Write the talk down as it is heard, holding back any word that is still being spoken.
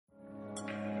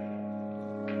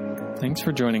Thanks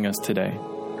for joining us today.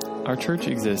 Our church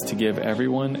exists to give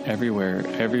everyone, everywhere,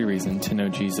 every reason to know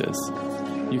Jesus.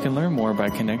 You can learn more by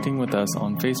connecting with us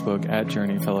on Facebook at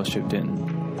Journey Fellowship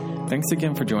Denton. Thanks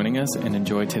again for joining us and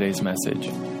enjoy today's message.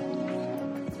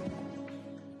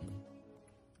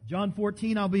 John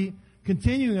 14, I'll be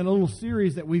continuing a little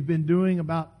series that we've been doing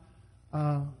about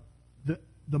the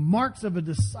marks of a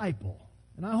disciple.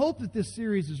 And I hope that this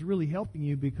series is really helping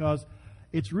you because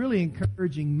it's really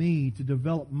encouraging me to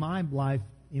develop my life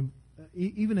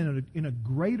even in a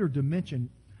greater dimension.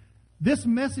 This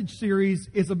message series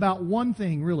is about one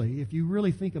thing, really, if you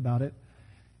really think about it.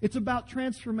 It's about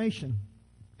transformation.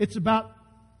 It's about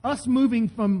us moving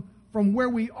from where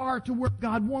we are to where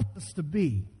God wants us to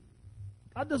be.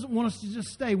 God doesn't want us to just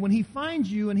stay. When He finds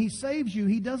you and He saves you,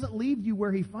 He doesn't leave you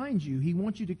where He finds you. He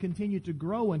wants you to continue to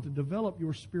grow and to develop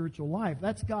your spiritual life.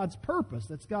 That's God's purpose.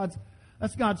 That's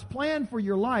God's plan for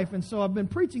your life. And so I've been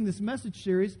preaching this message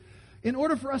series in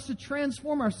order for us to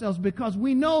transform ourselves, because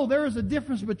we know there is a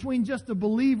difference between just a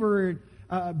believer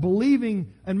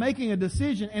believing and making a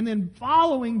decision and then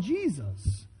following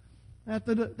Jesus.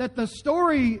 That the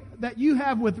story that you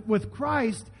have with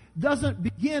Christ doesn't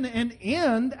begin and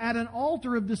end at an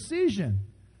altar of decision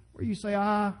where you say,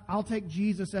 I'll take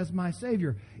Jesus as my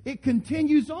Savior. It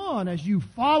continues on as you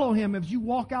follow Him, as you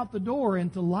walk out the door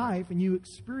into life and you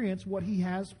experience what He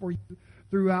has for you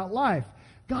throughout life.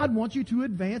 God wants you to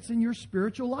advance in your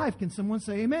spiritual life. Can someone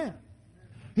say amen?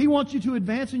 He wants you to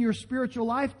advance in your spiritual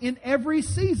life in every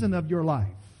season of your life.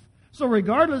 So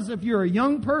regardless if you're a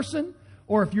young person,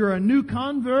 or if you're a new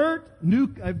convert,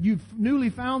 you've newly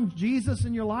found Jesus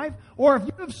in your life, or if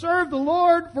you have served the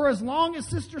Lord for as long as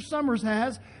Sister Summers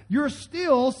has, you're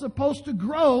still supposed to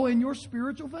grow in your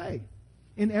spiritual faith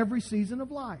in every season of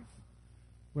life.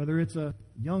 Whether it's a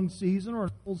young season or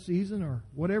an old season or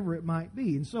whatever it might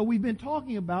be. And so we've been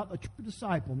talking about a true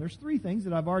disciple. And there's three things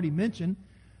that I've already mentioned.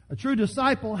 A true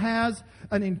disciple has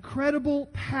an incredible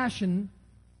passion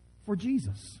for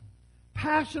Jesus.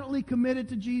 Passionately committed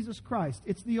to Jesus Christ.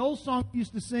 It's the old song we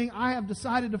used to sing, I have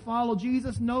decided to follow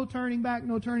Jesus, no turning back,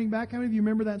 no turning back. How many of you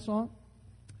remember that song?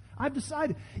 I've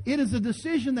decided. It is a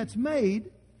decision that's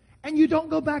made, and you don't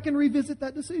go back and revisit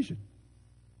that decision.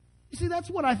 You see, that's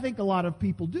what I think a lot of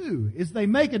people do, is they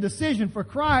make a decision for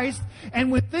Christ,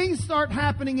 and when things start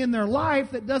happening in their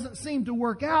life that doesn't seem to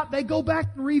work out, they go back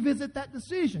and revisit that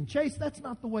decision. Chase, that's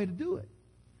not the way to do it.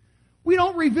 We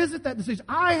don't revisit that decision.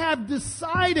 I have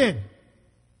decided.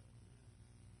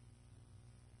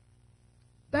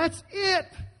 That's it.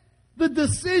 The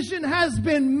decision has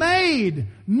been made.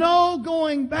 No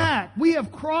going back. We have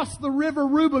crossed the river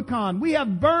Rubicon. We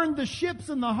have burned the ships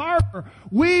in the harbor.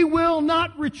 We will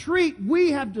not retreat.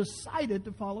 We have decided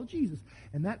to follow Jesus.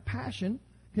 And that passion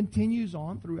continues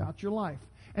on throughout your life.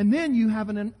 And then you have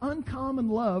an uncommon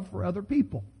love for other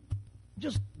people.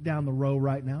 Just down the row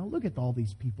right now, look at all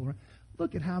these people.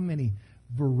 Look at how many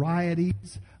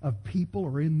varieties of people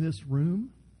are in this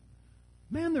room.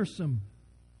 Man, there's some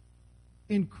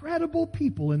incredible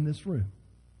people in this room.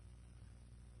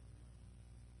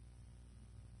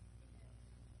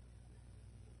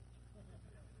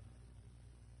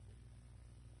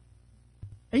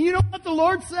 And you know what the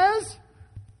Lord says?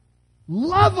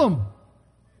 Love them.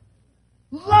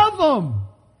 Love them.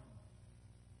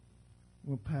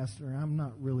 Well, Pastor, I'm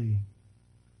not really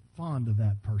fond of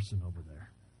that person over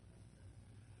there.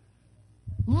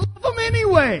 Love them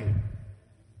anyway.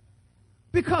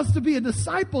 Because to be a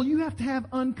disciple, you have to have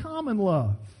uncommon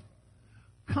love.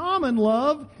 Common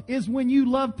love is when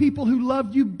you love people who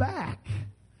love you back.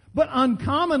 But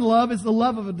uncommon love is the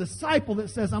love of a disciple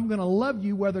that says, I'm going to love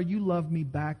you whether you love me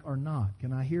back or not.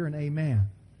 Can I hear an amen?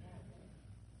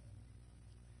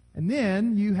 And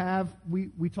then you have,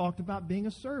 we talked about being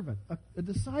a servant. A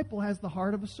disciple has the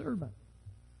heart of a servant.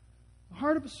 The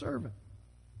heart of a servant.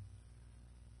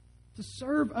 To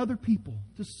serve other people,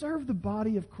 to serve the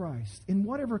body of Christ in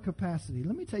whatever capacity.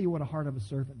 Let me tell you what a heart of a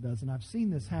servant does, and I've seen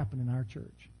this happen in our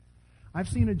church. I've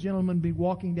seen a gentleman be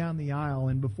walking down the aisle,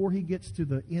 and before he gets to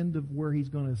the end of where he's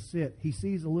going to sit, he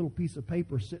sees a little piece of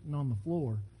paper sitting on the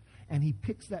floor, and he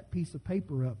picks that piece of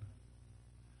paper up.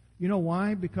 You know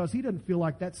why? Because he doesn't feel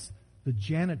like that's the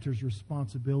janitor's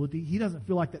responsibility. He doesn't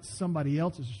feel like that's somebody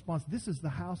else's responsibility. This is the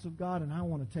house of God, and I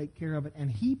want to take care of it.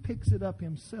 And he picks it up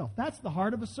himself. That's the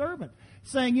heart of a servant.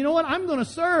 Saying, you know what, I'm going to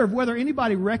serve whether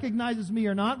anybody recognizes me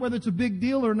or not, whether it's a big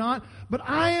deal or not, but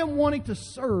I am wanting to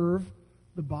serve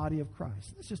the body of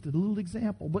Christ. That's just a little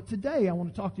example. But today I want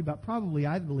to talk to you about probably,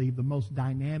 I believe, the most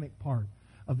dynamic part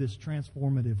of this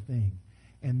transformative thing.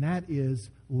 And that is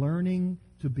learning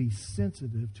to be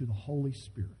sensitive to the Holy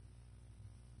Spirit.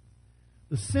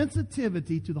 The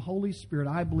sensitivity to the Holy Spirit,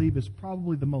 I believe, is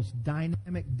probably the most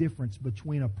dynamic difference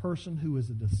between a person who is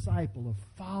a disciple,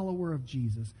 a follower of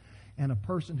Jesus, and a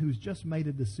person who's just made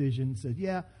a decision and said,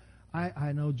 yeah,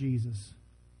 I know Jesus,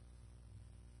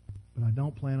 but I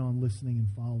don't plan on listening and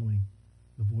following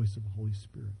the voice of the Holy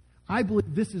Spirit. I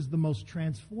believe this is the most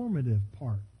transformative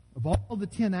part of all the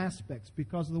 10 aspects,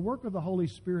 because the work of the Holy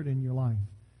Spirit in your life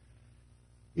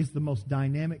is the most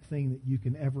dynamic thing that you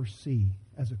can ever see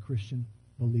as a Christian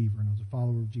believer and as a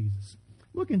follower of Jesus.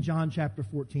 Look in John chapter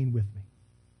 14 with me.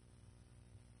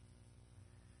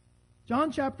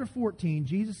 John chapter 14,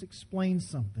 Jesus explains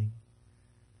something,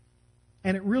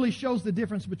 and it really shows the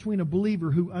difference between a believer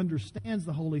who understands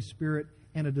the Holy Spirit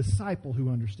and a disciple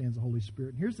who understands the Holy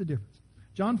Spirit. And here's the difference.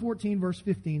 John 14, verse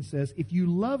 15 says, if you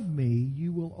love me,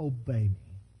 you will obey me.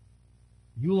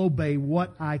 You'll obey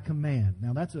what I command.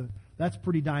 Now that's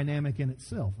pretty dynamic in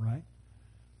itself, right?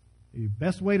 The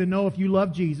best way to know if you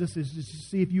love Jesus is just to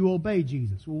see if you obey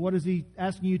Jesus. Well, what is He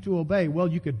asking you to obey? Well,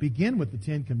 you could begin with the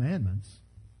 10 Commandments.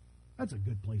 That's a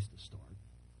good place to start.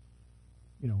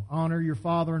 You know, honor your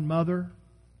father and mother.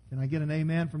 Can I get an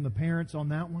amen from the parents on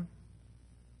that one?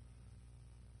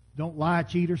 Don't lie,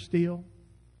 cheat, or steal.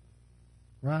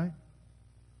 Right?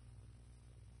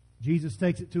 Jesus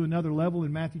takes it to another level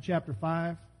in Matthew chapter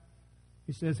 5.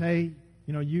 He says, hey,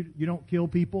 you know, you don't kill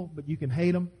people, but you can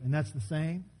hate them, and that's the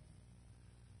same.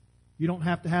 You don't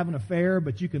have to have an affair,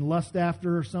 but you can lust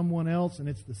after someone else, and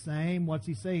it's the same. What's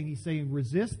He saying? He's saying,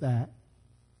 resist that.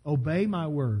 Obey my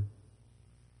word.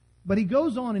 But He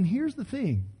goes on, and here's the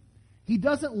thing. He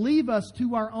doesn't leave us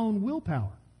to our own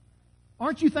willpower.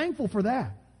 Aren't you thankful for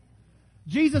that?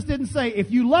 Jesus didn't say, if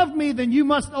you love me, then you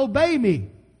must obey me.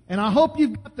 And I hope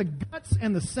you've got the guts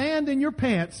and the sand in your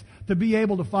pants to be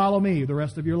able to follow me the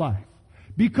rest of your life.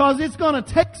 Because it's going to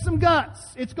take some guts.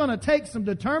 It's going to take some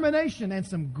determination and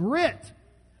some grit.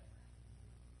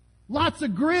 Lots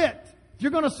of grit. If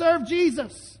you're going to serve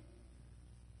Jesus.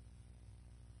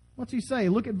 What's He say?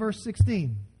 Look at verse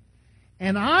 16.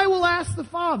 And I will ask the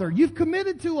Father. You've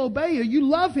committed to obey you. You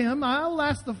love Him. I will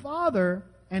ask the Father,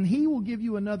 and He will give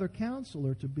you another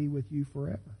counselor to be with you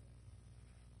forever.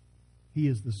 He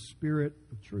is the Spirit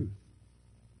of truth.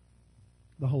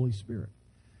 The Holy Spirit.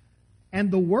 And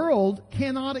the world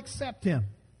cannot accept Him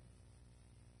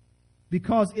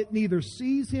because it neither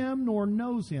sees Him nor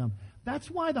knows Him.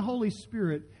 That's why the Holy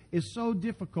Spirit is so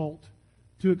difficult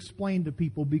to explain to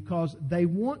people, because they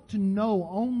want to know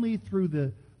only through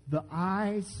the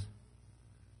eyes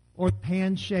or the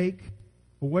handshake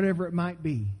or whatever it might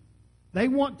be. They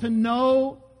want to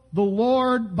know the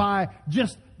Lord by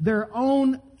just their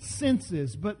own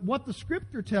senses. But what the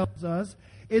Scripture tells us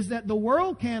is that the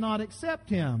world cannot accept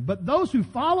Him. But those who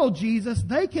follow Jesus,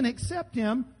 they can accept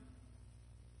Him.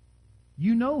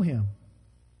 You know Him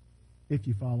if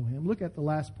you follow Him. Look at the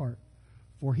last part.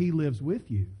 For He lives with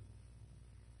you.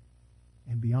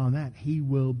 And beyond that, He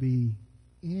will be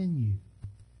in you.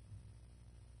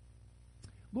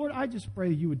 Lord, I just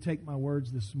pray You would take my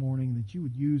words this morning, that You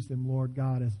would use them, Lord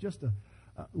God, as just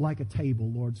like a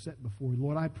table, Lord, set before You.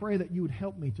 Lord, I pray that You would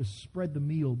help me to spread the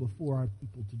meal before our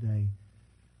people today,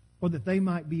 or that they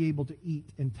might be able to eat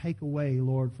and take away,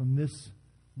 Lord, from this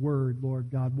word, Lord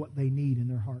God, what they need in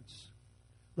their hearts.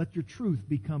 Let Your truth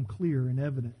become clear and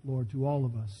evident, Lord, to all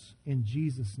of us. In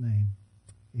Jesus' name,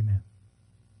 amen.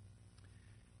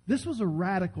 This was a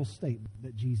radical statement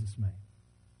that Jesus made.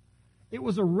 It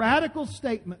was a radical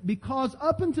statement because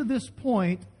up until this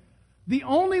point, the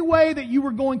only way that you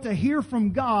were going to hear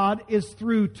from God is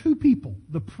through two people,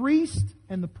 the priest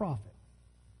and the prophet.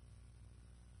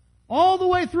 All the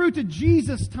way through to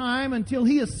Jesus' time until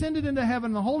He ascended into heaven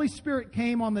and the Holy Spirit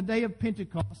came on the day of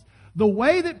Pentecost, the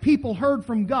way that people heard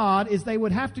from God is they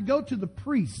would have to go to the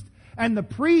priest. And the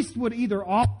priest would either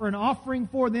offer an offering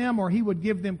for them, or he would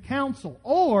give them counsel.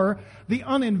 Or the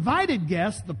uninvited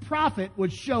guest, the prophet,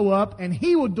 would show up and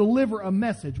he would deliver a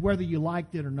message, whether you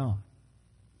liked it or not.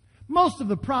 Most of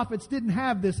the prophets didn't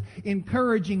have this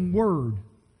encouraging word.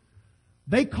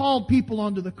 They called people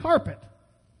onto the carpet.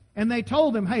 And they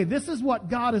told them, hey, this is what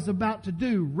God is about to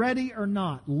do. Ready or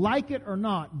not, like it or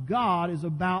not, God is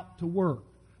about to work.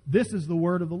 This is the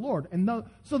word of the Lord. And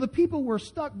so the people were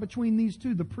stuck between these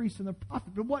two, the priest and the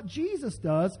prophet. But what Jesus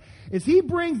does is He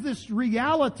brings this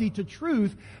reality to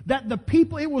truth that the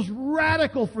people, it was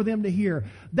radical for them to hear.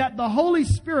 That the Holy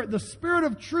Spirit, the Spirit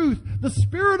of truth, the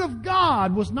Spirit of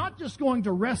God was not just going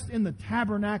to rest in the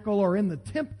tabernacle or in the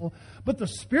temple, but the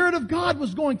Spirit of God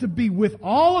was going to be with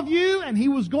all of you, and He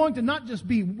was going to not just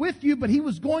be with you, but He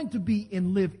was going to be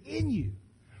and live in you.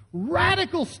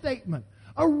 Radical statement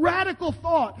A radical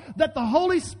thought that the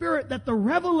Holy Spirit, that the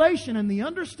revelation and the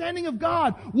understanding of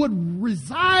God would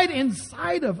reside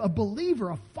inside of a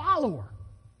believer, a follower.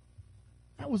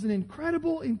 That was an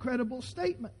incredible, incredible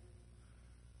statement.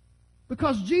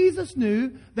 Because Jesus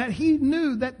knew that He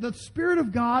knew that the Spirit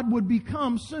of God would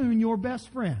become soon your best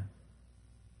friend.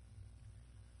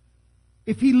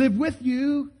 If He lived with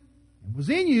you and was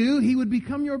in you, He would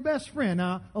become your best friend.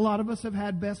 Now, a lot of us have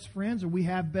had best friends, or we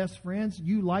have best friends.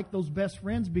 You like those best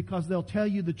friends because they'll tell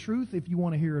you the truth if you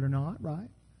want to hear it or not, right?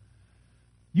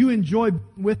 You enjoy being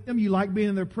with them. You like being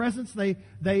in their presence.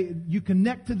 You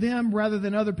connect to them rather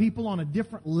than other people on a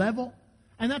different level.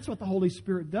 And that's what the Holy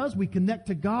Spirit does. We connect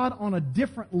to God on a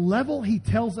different level. He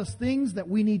tells us things that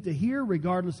we need to hear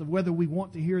regardless of whether we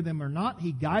want to hear them or not.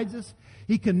 He guides us.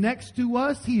 He connects to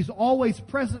us. He's always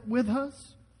present with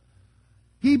us.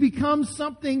 He becomes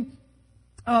something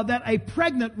that a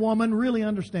pregnant woman really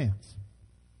understands.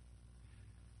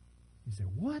 You say,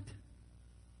 what?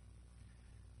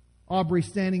 Aubrey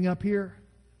standing up here,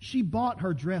 she bought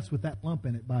her dress with that lump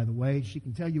in it, by the way. She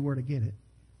can tell you where to get it.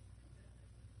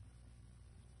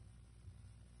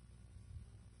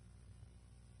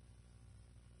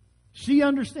 She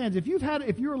understands. If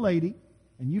you're a lady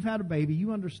and you've had a baby,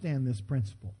 you understand this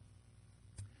principle.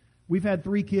 We've had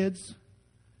 3 kids,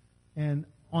 and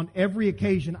on every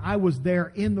occasion, I was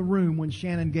there in the room when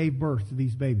Shannon gave birth to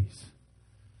these babies.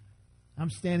 I'm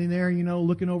standing there,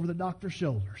 looking over the doctor's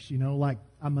shoulders, like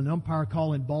I'm an umpire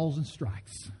calling balls and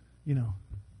strikes,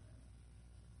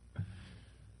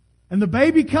 And the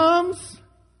baby comes,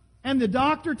 and the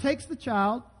doctor takes the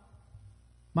child.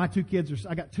 My 2 kids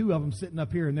I got 2 of them sitting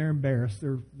up here, and they're embarrassed.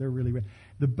 They're really bad.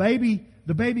 The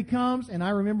baby comes, and I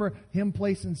remember him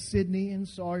placing Sydney and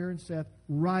Sawyer and Seth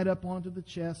right up onto the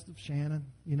chest of Shannon,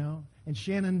 And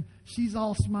Shannon, she's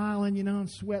all smiling, and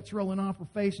sweat's rolling off her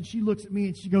face, and she looks at me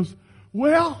and she goes,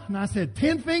 well, and I said,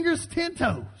 10 fingers, 10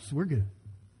 toes. We're good.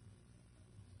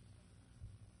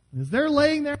 And as they're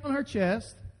laying there on her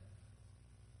chest,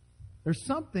 there's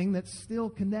something that's still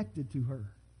connected to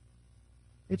her.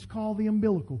 It's called the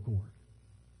umbilical cord.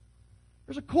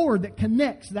 There's a cord that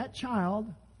connects that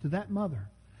child to that mother.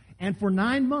 And for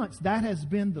 9 months, that has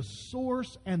been the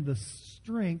source and the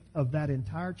strength of that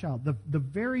entire child. The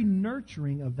very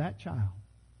nurturing of that child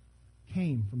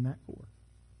came from that cord.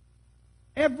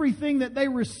 Everything that they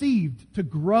received to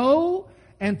grow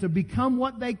and to become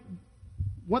what they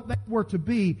were to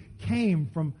be came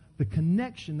from the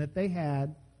connection that they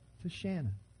had to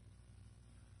Shannon.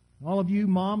 All of you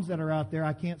moms that are out there,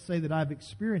 I can't say that I've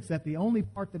experienced that. The only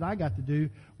part that I got to do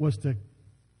was to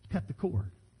cut the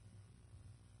cord.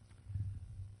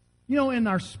 In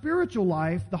our spiritual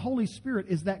life, the Holy Spirit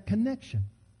is that connection.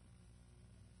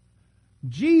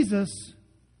 Jesus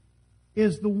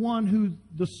is the one who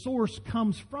the source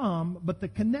comes from, but the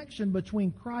connection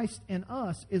between Christ and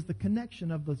us is the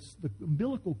connection of the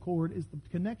umbilical cord, is the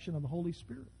connection of the Holy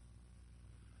Spirit.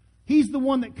 He's the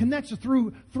one that connects us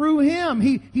through Him.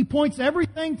 He points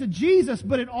everything to Jesus,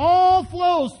 but it all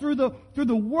flows through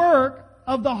the work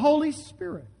of the Holy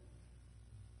Spirit.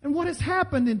 And what has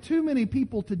happened in too many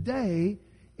people today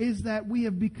is that we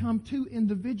have become too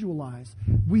individualized.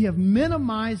 We have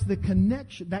minimized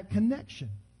that connection.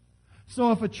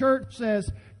 So if a church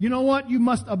says, you know what, you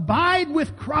must abide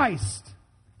with Christ.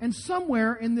 And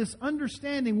somewhere in this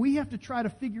understanding, we have to try to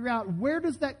figure out, where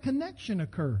does that connection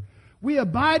occur? We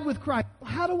abide with Christ.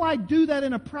 How do I do that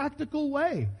in a practical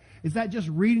way? Is that just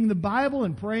reading the Bible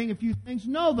and praying a few things?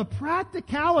 No, the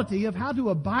practicality of how to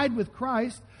abide with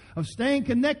Christ, of staying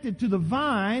connected to the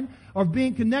vine, of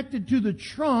being connected to the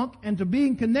trunk, and to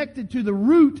being connected to the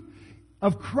root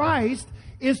of Christ,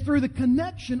 is through the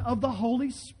connection of the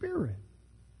Holy Spirit.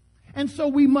 And so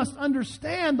we must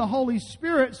understand the Holy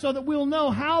Spirit so that we'll know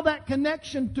how that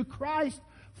connection to Christ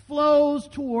flows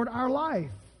toward our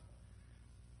life.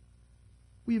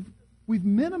 We've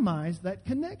minimized that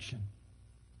connection.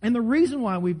 And the reason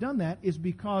why we've done that is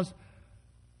because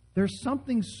there's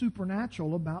something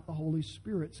supernatural about the Holy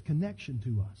Spirit's connection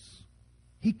to us.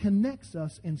 He connects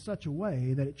us in such a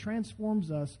way that it transforms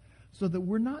us so that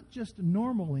we're not just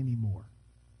normal anymore.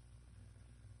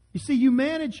 You see, you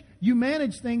manage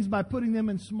things by putting them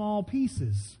in small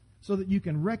pieces so that you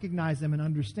can recognize them and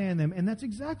understand them. And that's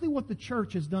exactly what the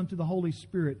church has done to the Holy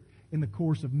Spirit in the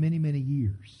course of many, many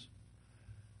years.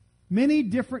 Many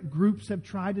different groups have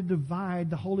tried to divide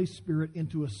the Holy Spirit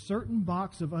into a certain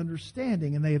box of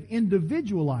understanding, and they have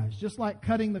individualized, just like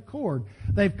cutting the cord.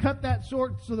 They've cut that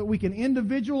sort so that we can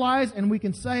individualize, and we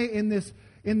can say in this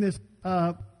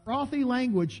frothy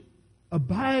language,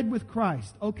 abide with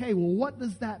Christ. Okay, well, what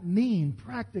does that mean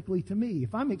practically to me?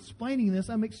 If I'm explaining this,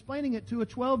 I'm explaining it to a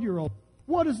 12-year-old.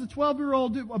 What does the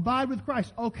 12-year-old do? Abide with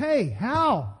Christ. Okay,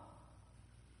 how?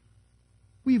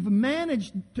 We've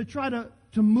managed to try to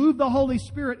move the Holy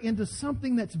Spirit into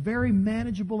something that's very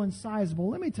manageable and sizable.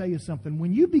 Let me tell you something.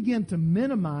 When you begin to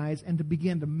minimize and to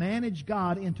begin to manage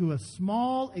God into a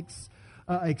small,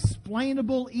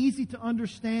 explainable, easy to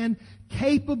understand,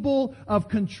 capable of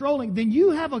controlling, then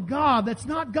you have a God that's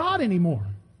not God anymore.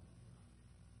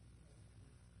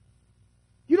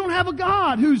 You don't have a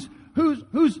God who's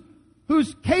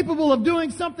capable of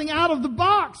doing something out of the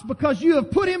box, because you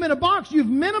have put Him in a box. You've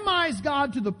minimized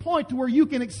God to the point to where you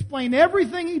can explain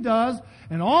everything He does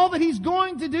and all that He's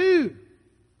going to do.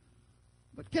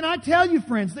 But can I tell you,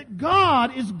 friends, that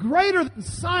God is greater than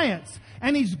science,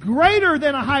 and He's greater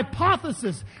than a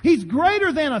hypothesis. He's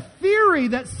greater than a theory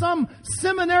that some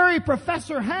seminary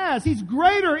professor has. He's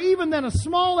greater even than a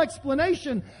small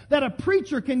explanation that a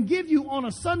preacher can give you on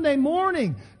a Sunday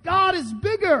morning. God is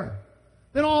bigger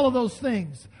than all of those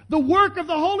things. The work of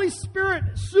the Holy Spirit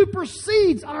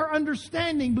supersedes our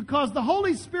understanding, because the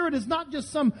Holy Spirit is not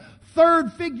just some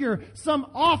third figure, some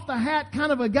off-the-hat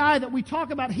kind of a guy that we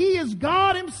talk about. He is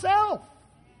God Himself.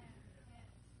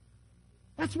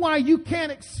 That's why you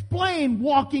can't explain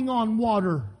walking on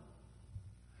water.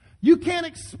 You can't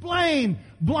explain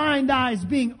blind eyes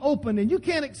being opened, and you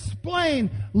can't explain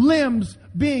limbs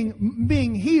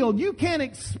being healed. You can't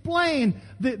explain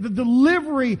the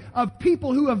delivery of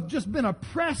people who have just been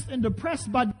oppressed and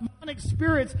depressed by demonic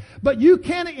spirits. But you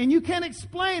can't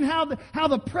explain how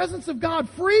the presence of God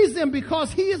frees them,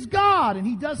 because He is God and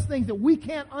He does things that we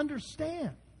can't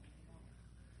understand.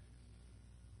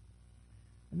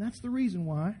 And that's the reason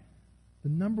why, the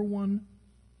number one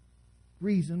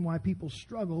reason why people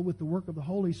struggle with the work of the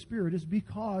Holy Spirit is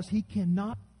because He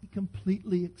cannot be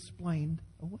completely explained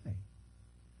away.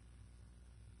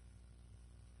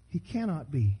 He cannot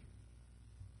be.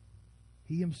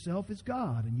 He Himself is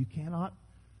God, and you cannot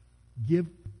give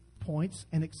points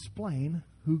and explain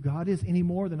who God is any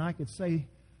more than I could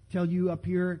tell you up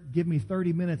here, give me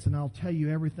 30 minutes and I'll tell you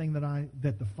everything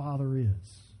that the Father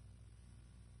is.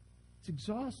 It's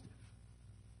exhaustive.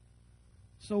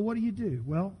 So what do?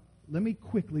 Well, let me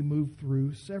quickly move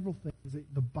through several things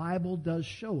that the Bible does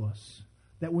show us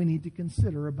that we need to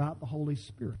consider about the Holy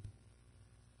Spirit.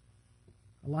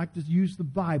 I like to use the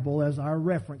Bible as our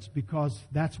reference because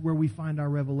that's where we find our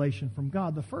revelation from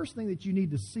God. The first thing that you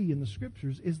need to see in the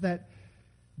Scriptures is that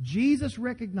Jesus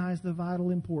recognized the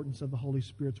vital importance of the Holy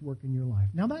Spirit's work in your life.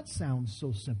 Now that sounds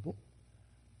so simple.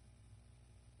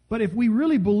 But if we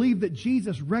really believe that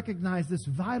Jesus recognized this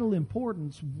vital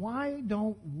importance, why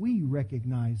don't we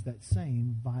recognize that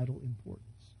same vital importance?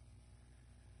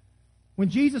 When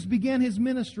Jesus began His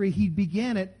ministry, He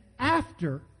began it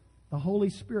after the Holy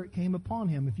Spirit came upon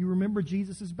Him. If you remember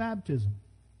Jesus' baptism,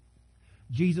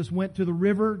 Jesus went to the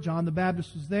river. John the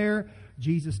Baptist was there.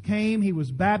 Jesus came. He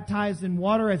was baptized in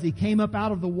water. As He came up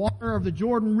out of the water of the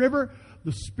Jordan River,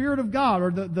 the Spirit of God,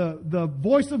 or the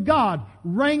voice of God,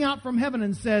 rang out from heaven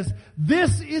and says,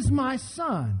 "This is my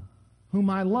Son, whom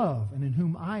I love, and in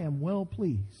whom I am well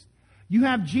pleased." You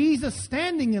have Jesus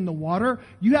standing in the water.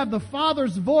 You have the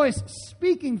Father's voice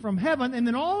speaking from heaven. And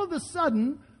then all of a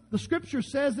sudden, the Scripture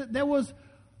says that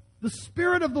the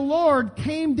Spirit of the Lord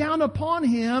came down upon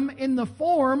Him in the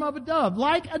form of a dove,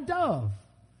 like a dove.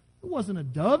 It wasn't a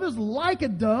dove. It was like a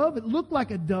dove. It looked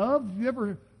like a dove. If you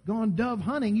ever gone dove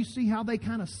hunting, you see how they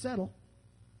kind of settle.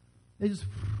 They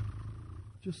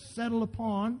just settle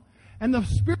upon. And the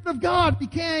Spirit of God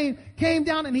came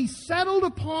down and He settled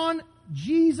upon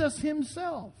Jesus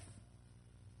Himself.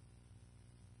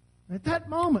 At that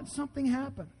moment, something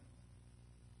happened.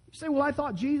 You say, well, I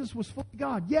thought Jesus was fully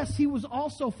God. Yes, He was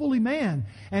also fully man.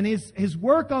 And His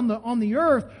work on the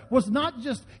earth was not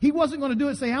just, He wasn't going to do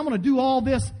it and say, I'm going to do all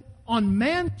this on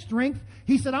man's strength.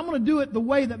 He said, I'm going to do it the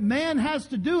way that man has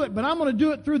to do it, but I'm going to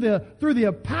do it through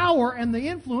the power and the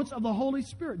influence of the Holy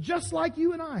Spirit, just like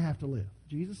you and I have to live.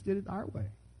 Jesus did it our way.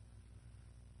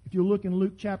 If you look in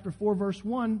Luke chapter 4, verse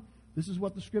 1, this is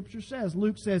what the Scripture says.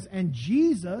 Luke says, and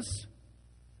Jesus,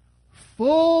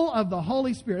 full of the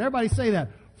Holy Spirit. Everybody say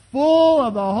that. Full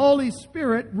of the Holy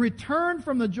Spirit, returned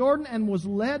from the Jordan and was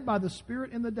led by the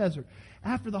Spirit in the desert.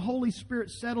 After the Holy Spirit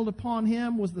settled upon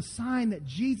Him was the sign that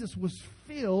Jesus was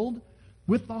filled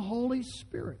with the Holy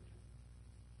Spirit.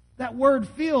 That word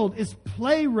filled is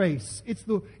pleiros. It's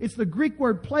the Greek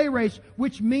word pleiros,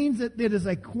 which means that it is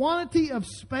a quantity of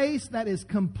space that is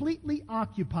completely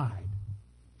occupied.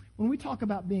 When we talk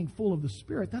about being full of the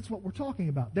Spirit, that's what we're talking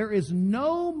about. There is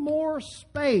no more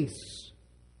space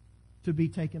to be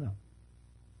taken up.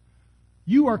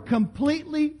 You are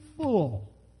completely full.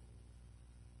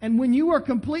 And when you are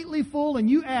completely full and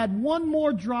you add one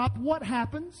more drop, what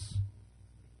happens?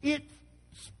 It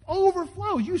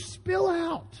overflows. You spill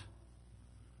out.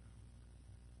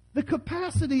 The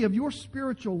capacity of your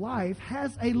spiritual life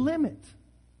has a limit.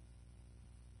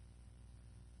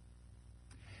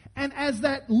 And as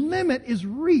that limit is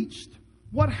reached,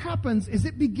 what happens is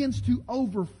it begins to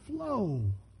overflow.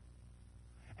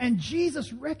 And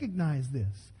Jesus recognized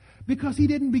this because He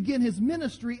didn't begin His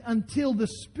ministry until the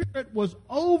Spirit was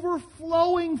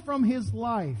overflowing from His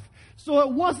life. So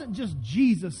it wasn't just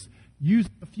Jesus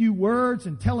using a few words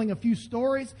and telling a few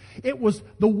stories. It was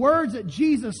the words that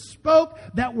Jesus spoke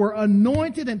that were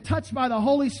anointed and touched by the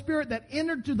Holy Spirit that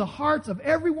entered to the hearts of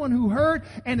everyone who heard,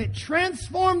 and it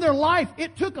transformed their life.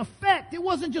 It took effect. It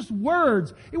wasn't just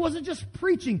words. It wasn't just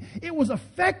preaching. It was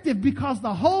effective because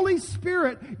the Holy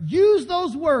Spirit used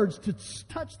those words to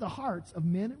touch the hearts of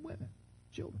men and women,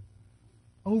 children,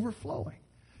 overflowing.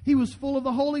 He was full of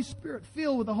the Holy Spirit,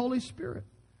 filled with the Holy Spirit.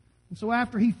 And so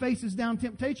after He faces down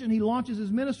temptation, He launches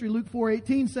His ministry. Luke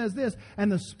 4:18 says this,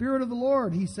 "And the Spirit of the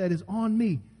Lord," He said, "is on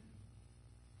me,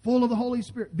 full of the Holy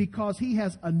Spirit, because He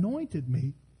has anointed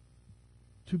me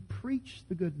to preach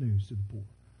the good news to the poor,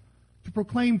 to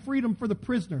proclaim freedom for the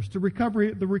prisoners, the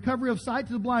recovery of sight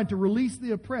to the blind, to release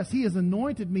the oppressed. He has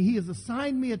anointed me. He has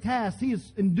assigned me a task. He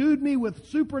has endued me with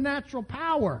supernatural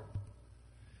power."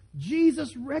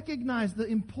 Jesus recognized the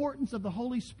importance of the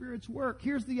Holy Spirit's work.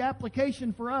 Here's the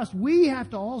application for us. We have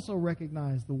to also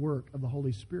recognize the work of the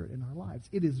Holy Spirit in our lives.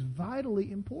 It is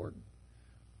vitally important.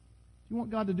 If you want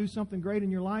God to do something great in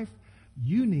your life,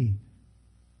 you need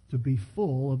to be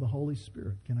full of the Holy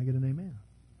Spirit. Can I get an amen?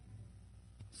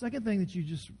 Second thing that you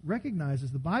just recognize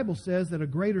is the Bible says that a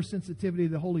greater sensitivity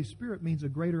to the Holy Spirit means a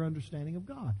greater understanding of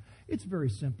God. It's very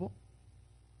simple.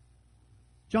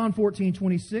 John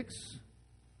 14:26.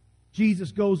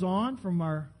 Jesus goes on from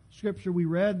our scripture we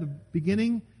read, the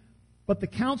beginning. "But the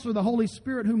Counselor, the Holy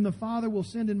Spirit, whom the Father will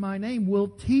send in my name, will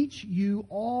teach you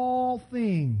all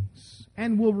things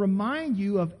and will remind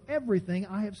you of everything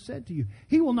I have said to you."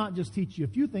 He will not just teach you a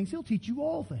few things, He'll teach you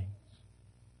all things.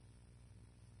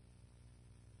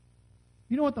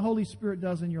 You know what the Holy Spirit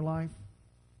does in your life?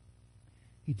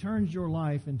 He turns your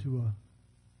life into a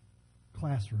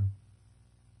classroom.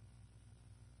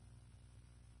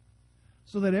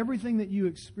 So that everything that you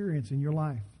experience in your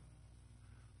life,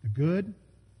 the good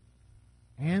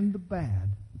and the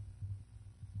bad,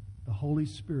 the Holy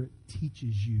Spirit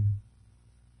teaches you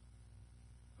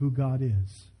who God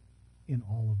is in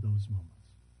all of those moments.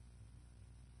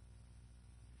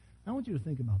 I want you to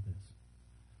think about this.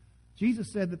 Jesus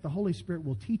said that the Holy Spirit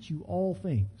will teach you all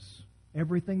things.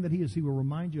 Everything that He is, He will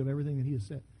remind you of everything that He has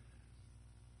said.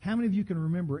 How many of you can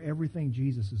remember everything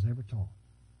Jesus has ever taught?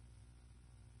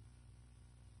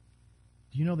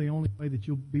 Do you know the only way that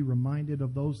you'll be reminded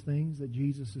of those things that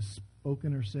Jesus has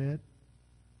spoken or said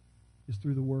is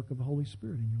through the work of the Holy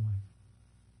Spirit in your life?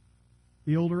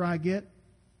 The older I get,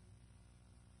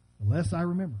 the less I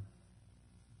remember.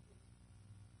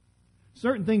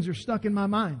 Certain things are stuck in my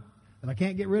mind that I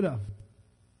can't get rid of.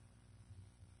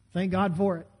 Thank God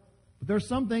for it. But there's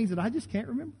some things that I just can't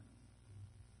remember.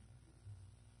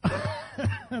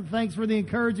 Thanks for the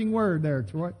encouraging word there,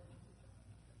 Troy.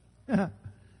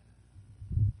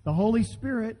 The Holy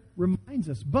Spirit reminds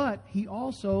us, but He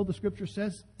also, the Scripture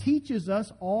says, teaches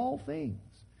us all things.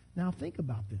 Now think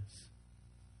about this.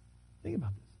 Think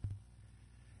about this.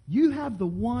 You have the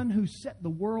one who set the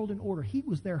world in order. He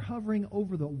was there hovering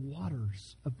over the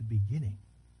waters of the beginning.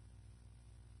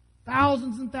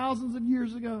 Thousands and thousands of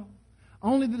years ago.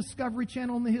 Only the Discovery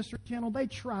Channel and the History Channel, they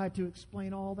tried to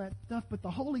explain all that stuff, but the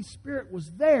Holy Spirit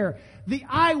was there. The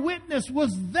eyewitness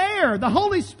was there. The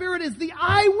Holy Spirit is the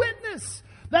eyewitness.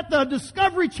 That the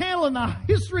Discovery Channel and the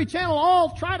History Channel all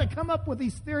try to come up with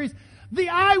these theories. The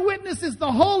eyewitness is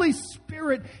the Holy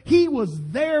Spirit. He was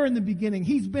there in the beginning.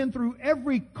 He's been through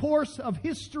every course of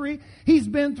history. He's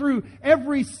been through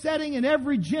every setting and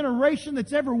every generation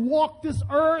that's ever walked this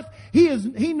earth.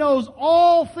 He knows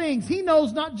all things. He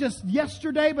knows not just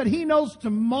yesterday, but He knows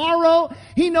tomorrow.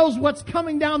 He knows what's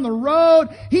coming down the road.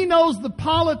 He knows the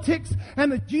politics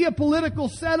and the geopolitical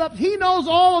setups. He knows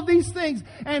all of these things.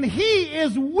 And He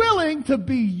is willing to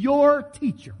be your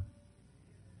teacher.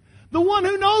 The one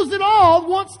who knows it all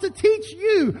wants to teach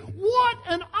you. What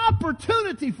an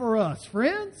opportunity for us,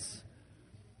 friends.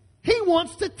 He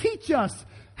wants to teach us.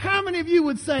 How many of you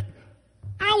would say,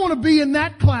 I want to be in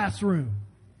that classroom?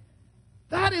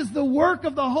 That is the work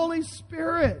of the Holy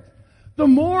Spirit. The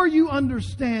more you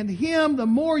understand Him, the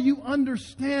more you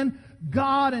understand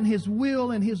God and His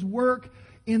will and His work,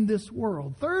 in this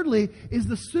world. Thirdly, is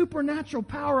the supernatural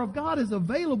power of God is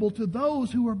available to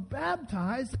those who are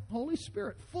baptized in the Holy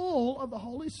Spirit, full of the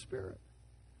Holy Spirit.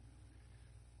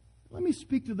 Let me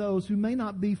speak to those who may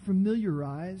not be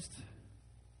familiarized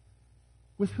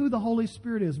with who the Holy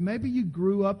Spirit is. Maybe you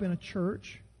grew up in a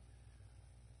church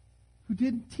who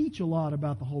didn't teach a lot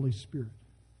about the Holy Spirit.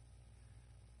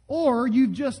 Or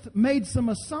you've just made some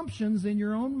assumptions in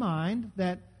your own mind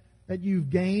that you've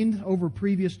gained over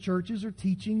previous churches or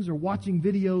teachings or watching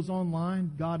videos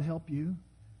online. God help you.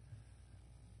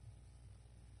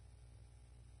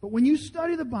 But when you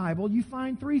study the Bible, you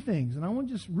find three things. And I want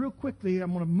to just real quickly,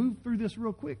 I'm going to move through this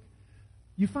real quick.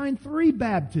 You find three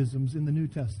baptisms in the New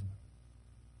Testament.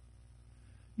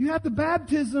 You have the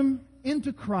baptism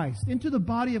into Christ, into the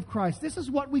body of Christ. This is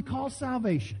what we call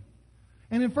salvation.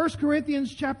 And in 1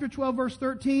 Corinthians chapter 12, verse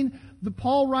 13,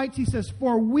 Paul writes, he says,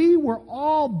 "For we were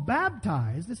all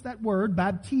baptized," it's that word,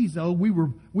 baptizo, we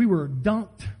were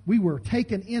dunked, we were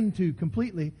taken into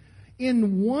completely,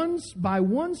 by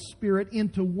one Spirit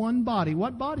into one body.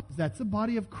 What body? That's the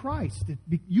body of Christ.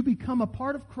 You become a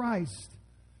part of Christ.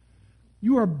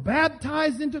 You are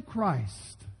baptized into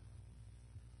Christ.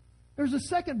 There's a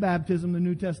second baptism the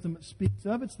New Testament speaks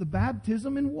of. It's the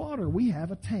baptism in water. We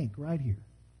have a tank right here.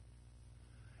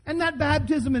 And that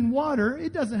baptism in water,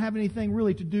 it doesn't have anything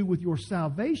really to do with your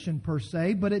salvation per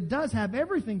se, but it does have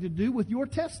everything to do with your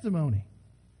testimony.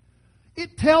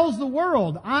 It tells the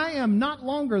world, I am not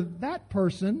longer that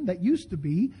person that used to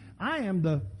be. I am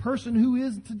the person who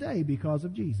is today because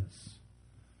of Jesus.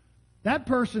 That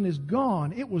person is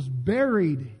gone. It was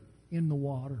buried in the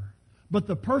water. But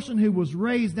the person who was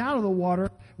raised out of the water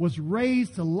was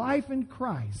raised to life in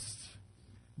Christ.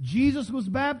 Jesus was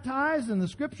baptized, and the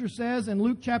Scripture says in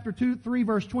Luke chapter 3,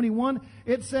 verse 21,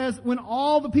 it says when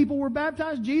all the people were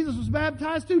baptized, Jesus was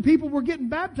baptized too. People were getting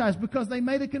baptized because they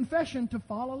made a confession to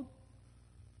follow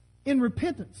in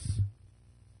repentance.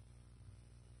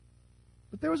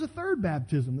 But there was a third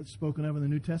baptism that's spoken of in the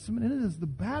New Testament, and it is the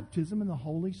baptism in the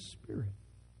Holy Spirit.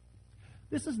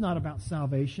 This is not about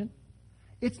salvation.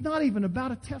 It's not even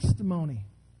about a testimony.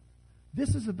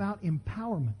 This is about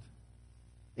empowerment.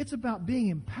 It's about being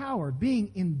empowered, being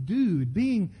endued,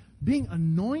 being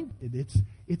anointed.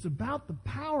 It's about the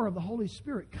power of the Holy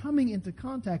Spirit coming into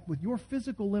contact with your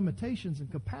physical limitations and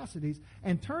capacities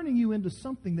and turning you into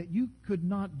something that you could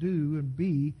not do and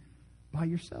be by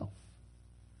yourself.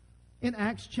 In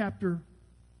Acts chapter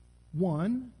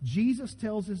 1, Jesus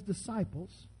tells his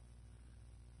disciples,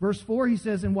 verse 4, he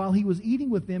says, "And while he was eating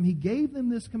with them, he gave them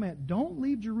this command, don't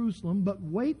leave Jerusalem, but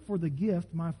wait for the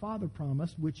gift my Father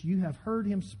promised, which you have heard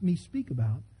me speak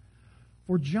about.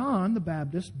 For John the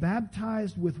Baptist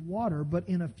baptized with water, but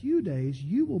in a few days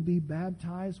you will be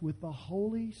baptized with the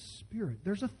Holy Spirit."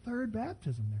 There's a third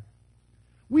baptism there.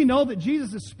 We know that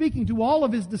Jesus is speaking to all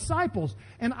of his disciples,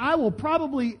 and I will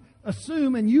probably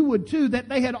assume, and you would too, that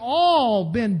they had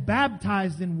all been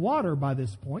baptized in water by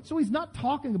this point. So he's not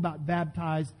talking about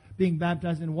being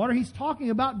baptized in water. He's talking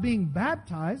about being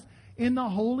baptized in the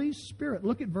Holy Spirit.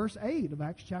 Look at verse 8 of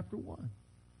Acts chapter 1.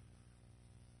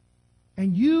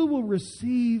 "And you will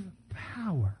receive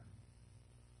power."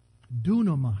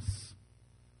 Dunamis.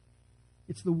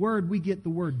 It's the word we get the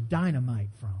word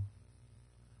dynamite from.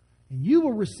 "And you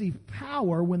will receive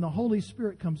power when the Holy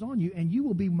Spirit comes on you, and you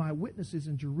will be my witnesses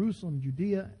in Jerusalem,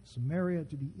 Judea, Samaria,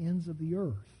 to the ends of the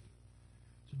earth."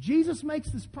 So Jesus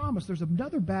makes this promise. There's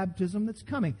another baptism that's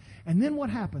coming. And then what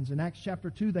happens? In Acts chapter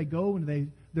 2, they go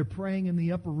and they're praying in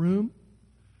the upper room.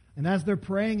 And as they're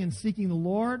praying and seeking the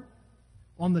Lord,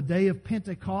 on the day of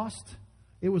Pentecost,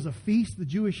 it was a feast, the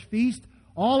Jewish feast,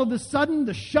 all of a sudden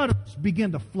the shutters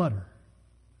begin to flutter.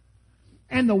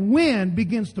 And the wind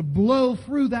begins to blow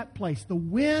through that place. The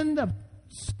wind of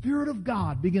Spirit of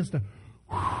God begins to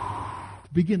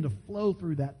flow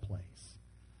through that place.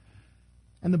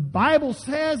 And the Bible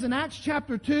says in Acts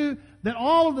chapter 2 that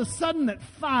all of a sudden that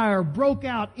fire broke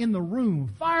out in the room.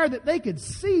 Fire that they could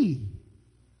see.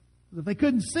 If they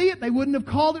couldn't see it, they wouldn't have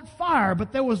called it fire.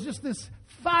 But there was just this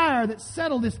fire that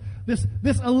settled, this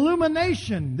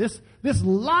illumination, this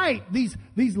light, these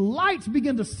lights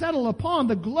begin to settle upon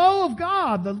the glow of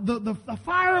God, the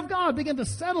fire of God began to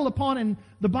settle upon, and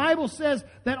the Bible says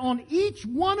that on each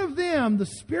one of them, the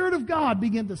Spirit of God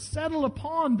began to settle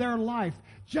upon their life.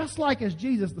 Just like as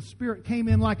Jesus, the Spirit came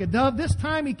in like a dove, this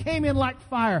time He came in like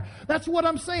fire. That's what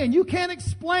I'm saying. You can't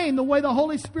explain the way the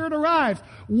Holy Spirit arrives.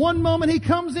 One moment He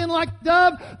comes in like a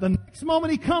dove, the next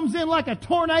moment He comes in like a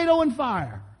tornado and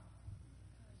fire.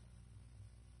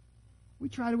 We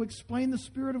try to explain the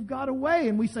Spirit of God away,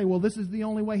 and we say, well, this is the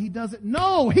only way He does it.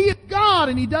 No, He is God,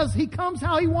 and He comes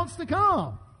how He wants to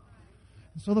come.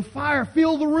 And so the fire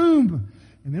filled the room.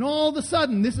 And then all of a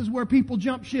sudden, this is where people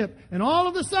jump ship. And all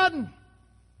of a sudden,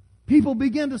 people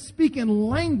began to speak in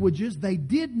languages they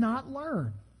did not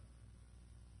learn.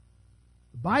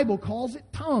 The Bible calls it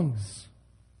tongues.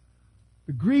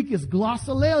 The Greek is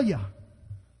glossolalia.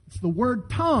 It's the word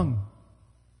tongue.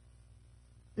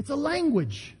 It's a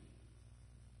language.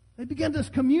 They began to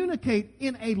communicate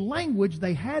in a language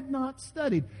they had not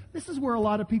studied. This is where a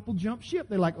lot of people jump ship.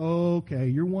 They're like, okay,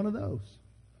 you're one of those.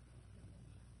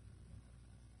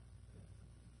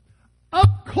 Of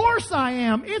course I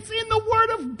am. It's in the Word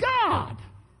of God.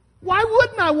 Why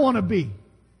wouldn't I want to be?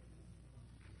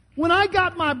 When I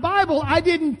got my Bible, I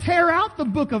didn't tear out the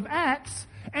book of Acts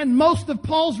and most of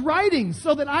Paul's writings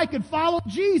so that I could follow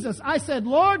Jesus. I said,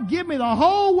 Lord, give me the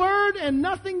whole Word and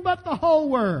nothing but the whole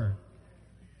Word.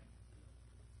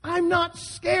 I'm not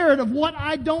scared of what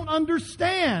I don't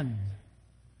understand.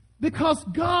 Because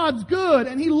God's good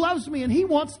and He loves me and He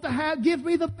wants to give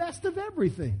me the best of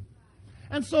everything.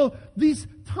 And so these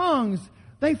tongues,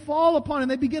 they fall upon and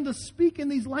they begin to speak in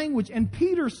these language. And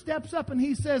Peter steps up and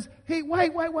he says, hey,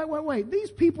 wait.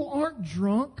 These people aren't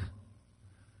drunk.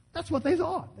 That's what they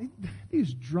thought.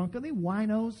 These drunk, are they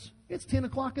winos? It's 10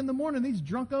 o'clock in the morning. These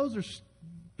drunkos are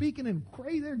speaking in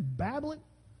crazy, they're babbling.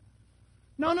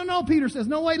 No, Peter says,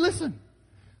 no, wait, listen.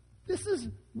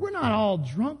 We're not all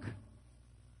drunk.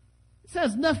 This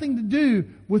has nothing to do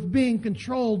with being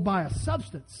controlled by a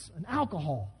substance, an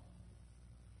alcohol.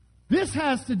 This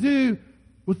has to do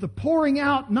with the pouring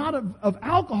out, not of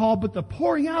alcohol, but the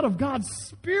pouring out of God's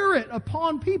Spirit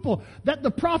upon people. That the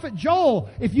prophet Joel,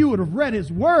 if you would have read his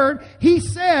word, he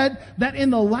said that in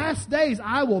the last days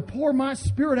I will pour my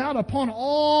Spirit out upon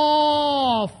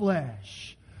all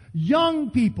flesh.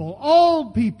 Young people,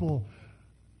 old people,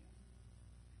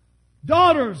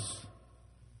 daughters,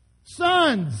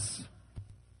 sons,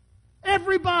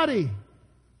 everybody.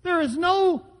 There is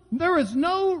no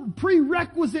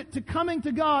prerequisite to coming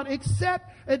to God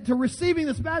except to receiving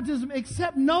this baptism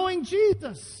except knowing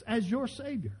Jesus as your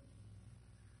Savior.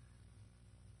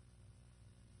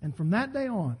 And from that day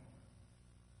on,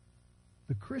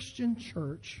 the Christian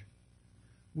church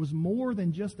was more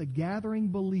than just a gathering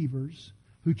of believers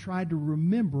who tried to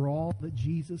remember all that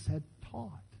Jesus had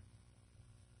taught.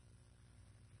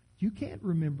 You can't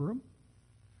remember them.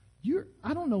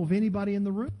 I don't know of anybody in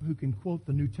the room who can quote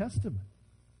the New Testament.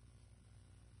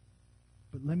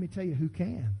 But let me tell you who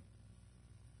can.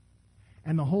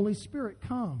 And the Holy Spirit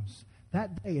comes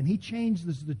that day, and He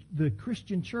changes the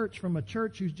Christian church from a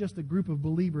church who's just a group of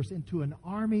believers into an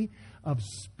army of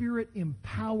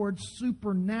Spirit-empowered,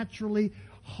 supernaturally,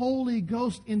 Holy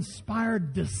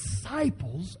Ghost-inspired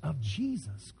disciples of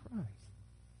Jesus Christ.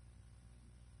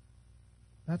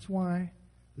 That's why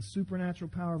the supernatural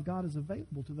power of God is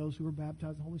available to those who are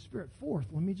baptized in the Holy Spirit. Fourth,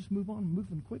 let me just move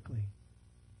them quickly.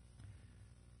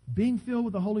 Being filled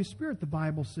with the Holy Spirit, the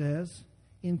Bible says,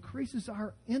 increases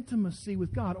our intimacy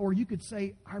with God, or you could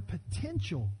say our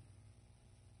potential.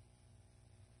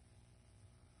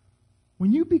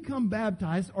 When you become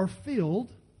baptized or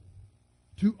filled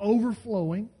to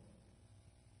overflowing,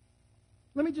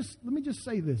 let me just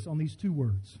say this on these two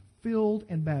words, filled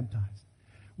and baptized.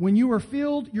 When you are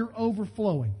filled, you're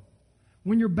overflowing.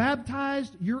 When you're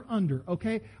baptized, you're under,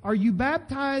 okay? Are you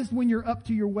baptized when you're up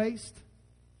to your waist?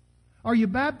 Are you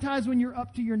baptized when you're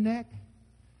up to your neck?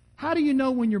 How do you know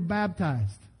when you're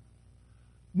baptized?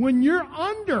 When you're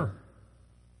under.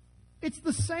 It's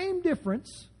the same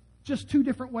difference, just two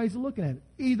different ways of looking at it.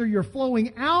 Either you're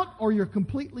flowing out or you're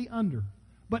completely under.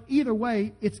 But either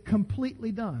way, it's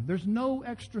completely done. There's no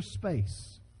extra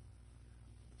space.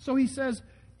 So he says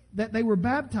that they were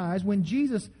baptized when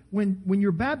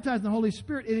you're baptized in the Holy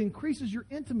Spirit, it increases your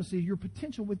intimacy, your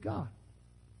potential with God.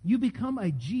 You become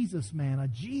a Jesus man, a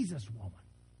Jesus woman.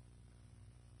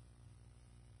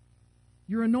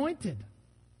 You're anointed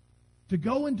to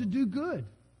go and to do good.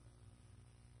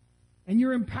 And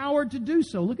you're empowered to do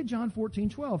so. Look at John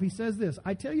 14:12. He says this,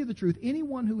 I tell you the truth,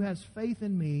 anyone who has faith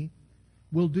in me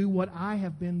will do what I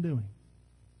have been doing.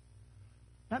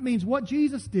 That means what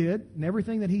Jesus did and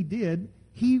everything that He did,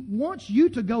 He wants you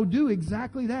to go do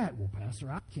exactly that. Well, Pastor,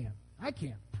 I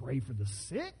can't pray for the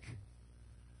sick.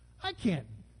 I can't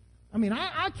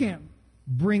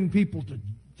bring people to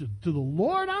the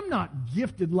Lord. I'm not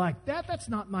gifted like that. That's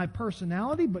not my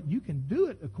personality, but you can do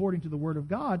it according to the Word of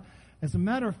God. As a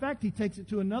matter of fact, He takes it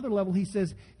to another level. He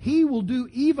says, He will do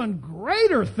even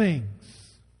greater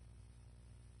things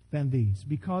than these,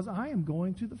 because I am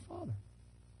going to the Father.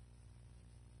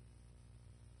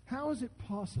 How is it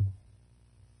possible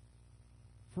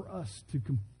for us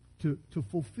to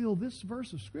fulfill this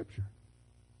verse of Scripture?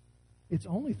 It's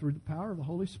only through the power of the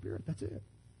Holy Spirit. That's it.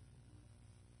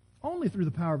 Only through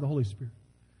the power of the Holy Spirit.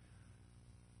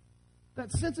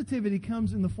 That sensitivity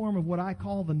comes in the form of what I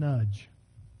call the nudge.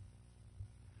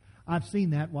 I've seen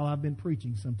that while I've been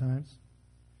preaching sometimes.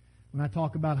 When I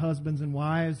talk about husbands and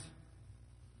wives,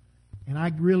 and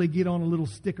I really get on a little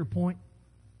sticker point,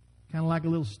 kind of like a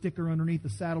little sticker underneath the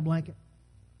saddle blanket.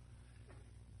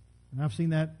 And I've seen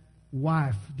that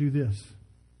wife do this.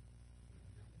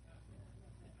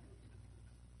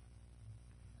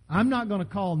 I'm not going to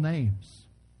call names,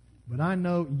 but I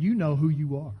know you know who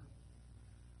you are.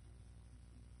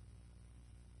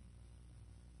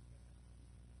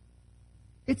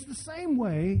 It's the same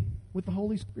way with the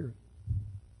Holy Spirit.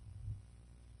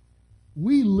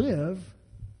 We live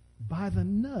by the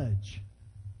nudge.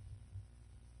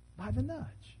 By the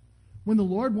nudge. When the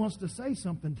Lord wants to say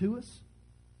something to us,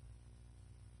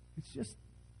 it's just,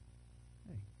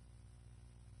 hey.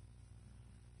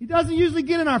 He doesn't usually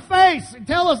get in our face and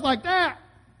tell us like that.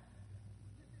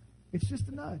 It's just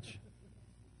a nudge.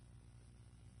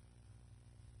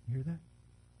 You hear that?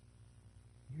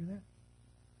 You hear that?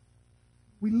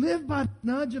 We live by the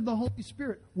nudge of the Holy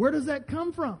Spirit. Where does that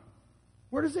come from?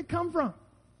 Where does it come from?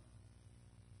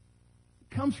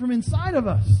 It comes from inside of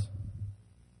us.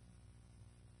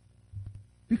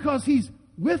 Because He's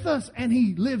with us and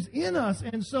He lives in us,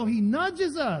 and so He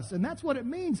nudges us. And that's what it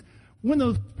means when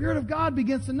the Spirit of God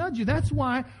begins to nudge you. That's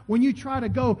why when you try to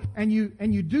go and you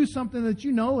do something that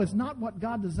you know is not what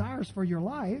God desires for your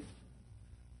life,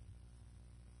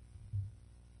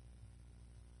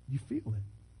 you feel it.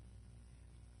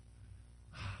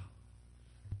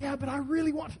 Yeah, but I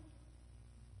really want...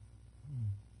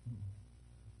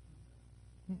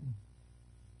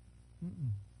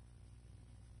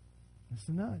 It's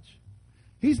a nudge.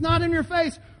 He's not in your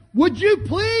face. Would you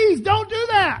please don't do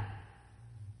that?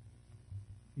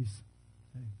 He's,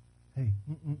 hey.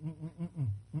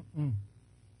 Now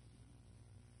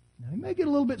he may get a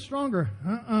little bit stronger.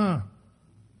 I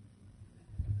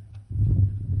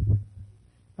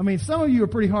mean, some of you are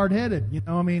pretty hard-headed. You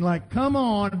know, I mean, like, come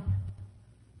on.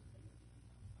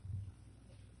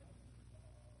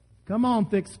 Come on,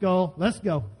 thick skull. Let's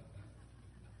go.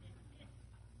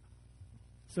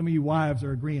 Some of you wives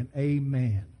are agreeing.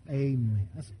 Amen. Amen.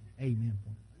 That's amen.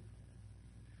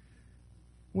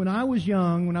 When I was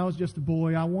young, when I was just a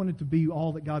boy, I wanted to be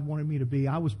all that God wanted me to be.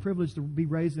 I was privileged to be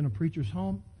raised in a preacher's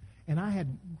home, and I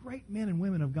had great men and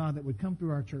women of God that would come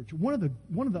through our church. One of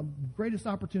the greatest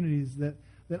opportunities that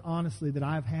honestly that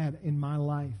I've had in my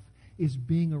life is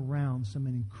being around some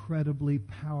incredibly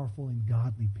powerful and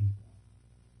godly people.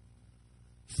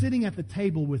 Sitting at the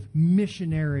table with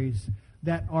missionaries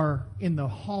that are in the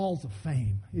halls of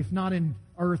fame. If not in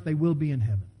earth, they will be in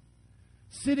heaven.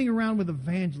 Sitting around with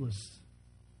evangelists,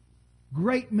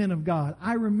 great men of God.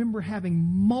 I remember having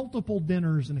multiple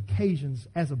dinners and occasions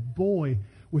as a boy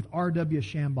with R.W.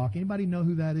 Shambach. Anybody know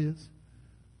who that is?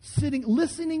 Sitting,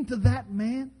 listening to that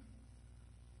man.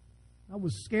 I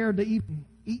was scared to even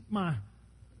eat my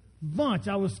lunch.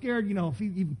 I was scared, if he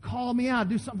even called me out,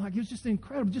 do something like it. It was just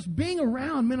incredible. Just being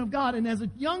around men of God. And as a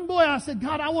young boy, I said,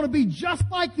 God, I want to be just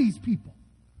like these people.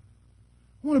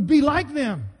 I want to be like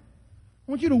them.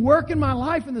 I want you to work in my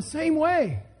life in the same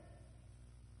way.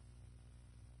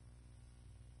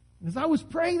 And as I was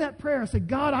praying that prayer, I said,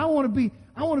 God, I want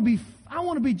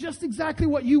to be just exactly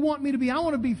what you want me to be. I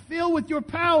want to be filled with your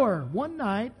power. One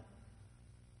night,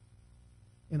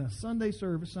 in a Sunday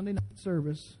night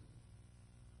service,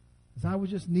 as I was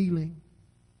just kneeling,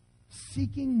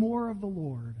 seeking more of the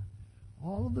Lord,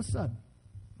 all of a sudden,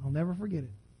 I'll never forget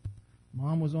it.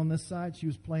 Mom was on this side. She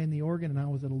was playing the organ, and I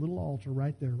was at a little altar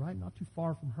right there, right not too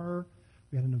far from her.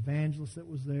 We had an evangelist that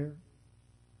was there.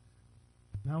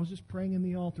 And I was just praying in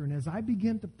the altar. And as I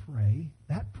began to pray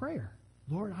that prayer,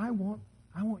 Lord, I want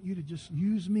you to just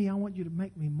use me. I want you to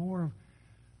make me more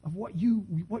of what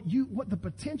the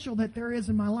potential that there is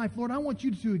in my life. Lord, I want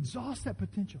you to exhaust that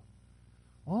potential.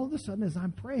 All of a sudden, as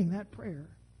I'm praying that prayer,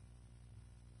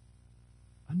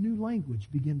 a new language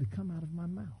began to come out of my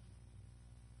mouth.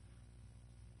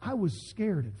 I was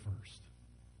scared at first.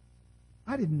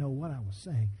 I didn't know what I was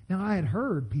saying. Now, I had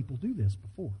heard people do this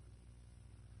before.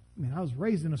 I mean, I was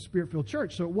raised in a Spirit-filled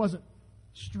church, so it wasn't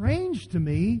strange to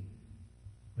me,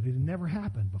 but it had never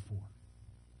happened before.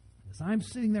 As I'm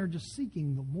sitting there just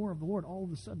seeking the more of the Lord, all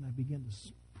of a sudden I began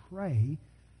to pray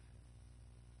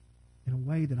in a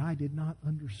way that I did not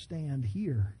understand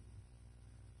here,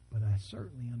 but I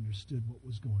certainly understood what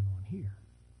was going on here.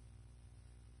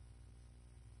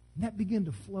 And that began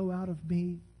to flow out of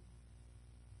me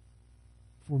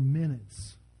for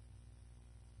minutes,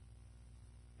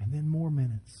 and then more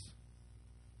minutes.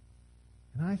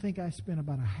 And I think I spent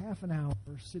about a half an hour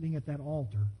sitting at that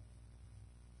altar,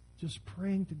 just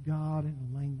praying to God in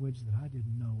a language that I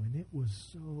didn't know. And it was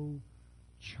so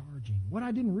charging. What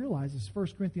I didn't realize is 1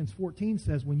 Corinthians 14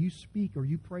 says when you speak or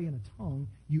you pray in a tongue,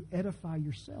 you edify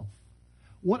yourself.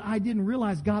 What I didn't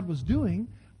realize God was doing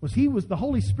was the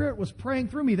Holy Spirit was praying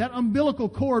through me. That umbilical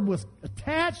cord was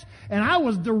attached and I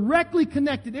was directly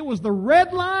connected. It was the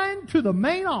red line to the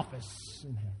main office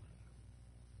in heaven.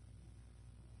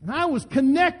 And I was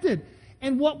connected.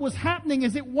 And what was happening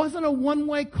is it wasn't a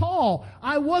one-way call.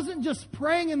 I wasn't just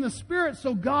praying in the Spirit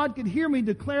so God could hear me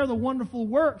declare the wonderful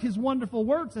work, His wonderful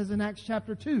works, as in Acts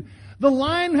chapter 2. The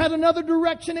line had another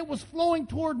direction. It was flowing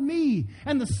toward me.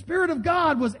 And the Spirit of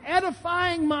God was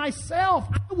edifying myself.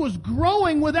 I was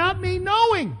growing without me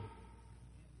knowing.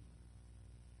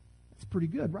 That's pretty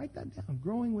good. Write that down.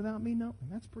 Growing without me knowing.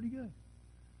 That's pretty good.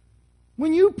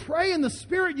 When you pray in the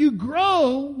Spirit, you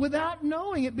grow without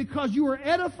knowing it because you are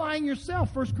edifying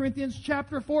yourself. 1 Corinthians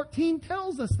chapter 14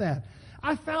 tells us that.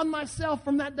 I found myself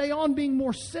from that day on being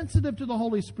more sensitive to the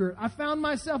Holy Spirit. I found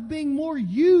myself being more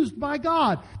used by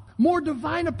God. More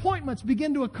divine appointments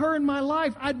began to occur in my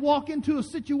life. I'd walk into a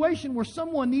situation where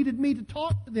someone needed me to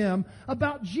talk to them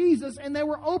about Jesus and they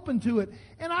were open to it.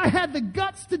 And I had the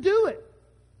guts to do it.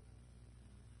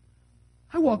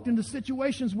 I walked into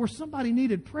situations where somebody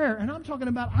needed prayer, and I'm talking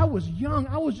about I was young.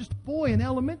 I was just a boy in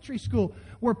elementary school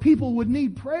where people would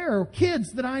need prayer, or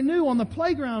kids that I knew on the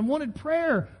playground wanted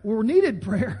prayer or needed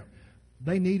prayer.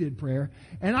 They needed prayer.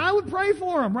 And I would pray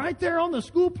for them right there on the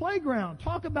school playground.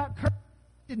 Talk about courage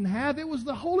I didn't have. It was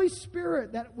the Holy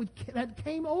Spirit that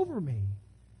came over me.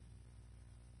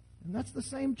 And that's the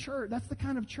same church. That's the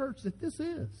kind of church that this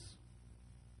is.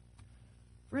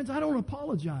 Friends, I don't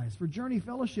apologize for Journey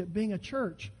Fellowship being a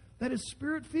church that is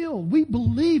Spirit-filled. We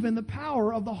believe in the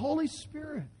power of the Holy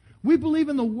Spirit. We believe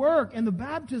in the work and the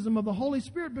baptism of the Holy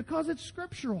Spirit because it's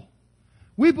scriptural.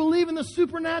 We believe in the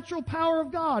supernatural power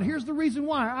of God. Here's the reason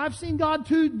why. I've seen God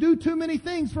do too many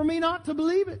things for me not to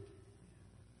believe it.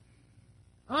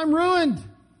 I'm ruined.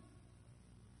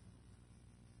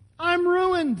 I'm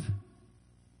ruined.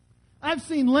 I've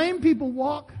seen lame people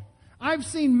walk. I've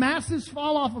seen masses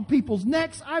fall off of people's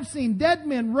necks. I've seen dead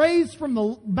men raised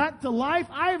from back to life.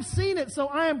 I have seen it, so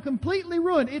I am completely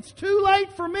ruined. It's too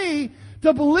late for me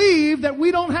to believe that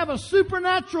we don't have a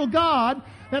supernatural God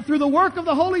that through the work of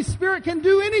the Holy Spirit can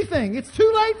do anything. It's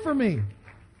too late for me.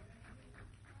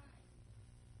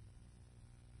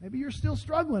 Maybe you're still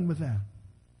struggling with that.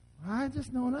 I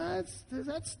just know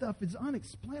that stuff is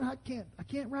unexplained. I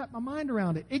can't wrap my mind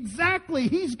around it. Exactly.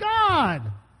 He's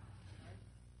God.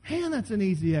 Man, that's an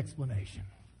easy explanation.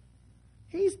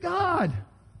 He's God.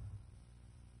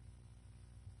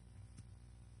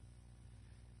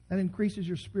 That increases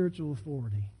your spiritual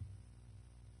authority.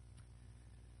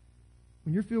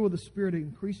 When you're filled with the Spirit, it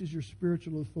increases your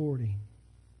spiritual authority.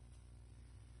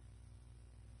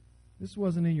 This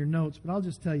wasn't in your notes, but I'll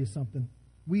just tell you something.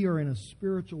 We are in a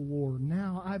spiritual war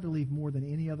now, I believe, more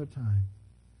than any other time.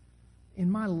 In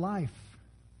my life,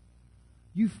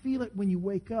 you feel it when you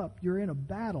wake up. You're in a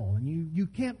battle, and you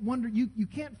can't wonder. You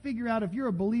can't figure out if you're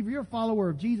a believer, you're a follower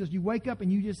of Jesus. You wake up and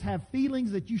you just have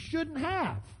feelings that you shouldn't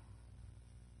have.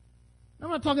 I'm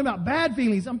not talking about bad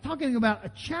feelings. I'm talking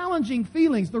about challenging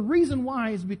feelings. The reason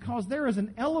why is because there is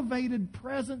an elevated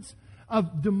presence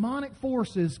of demonic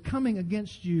forces coming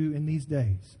against you in these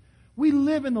days. We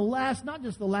live in the last, not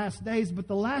just the last days, but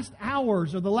the last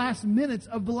hours or the last minutes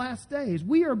of the last days.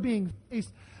 We are being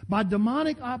faced by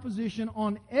demonic opposition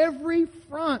on every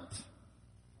front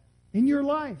in your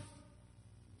life.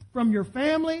 From your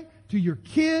family, to your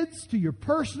kids, to your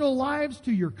personal lives,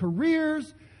 to your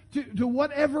careers, to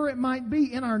whatever it might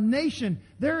be in our nation.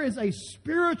 There is a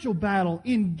spiritual battle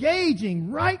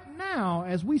engaging right now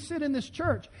as we sit in this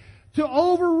church to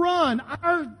overrun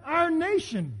our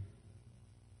nation.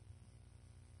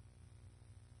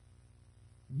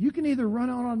 You can either run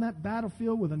out on that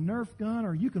battlefield with a Nerf gun,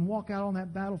 or you can walk out on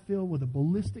that battlefield with a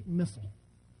ballistic missile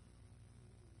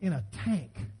in a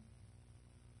tank.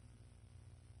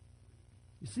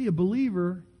 You see, a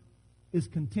believer is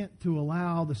content to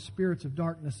allow the spirits of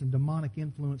darkness and demonic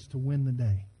influence to win the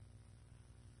day.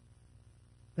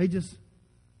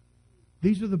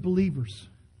 These are the believers.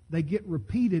 They get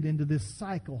repeated into this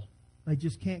cycle they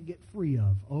just can't get free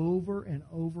of over and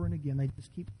over and again. They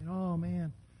just keep saying, oh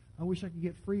man, I wish I could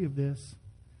get free of this.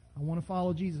 I want to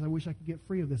follow Jesus. I wish I could get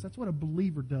free of this. That's what a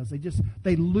believer does.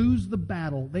 They lose the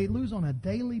battle. They lose on a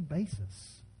daily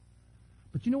basis.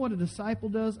 But you know what a disciple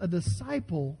does? A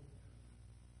disciple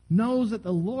knows that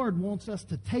the Lord wants us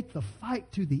to take the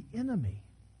fight to the enemy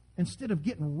instead of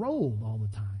getting rolled all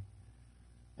the time.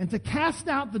 And to cast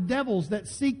out the devils that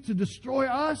seek to destroy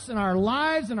us and our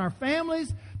lives and our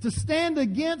families, to stand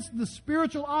against the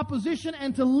spiritual opposition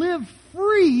and to live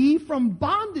free from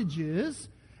bondages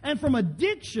and from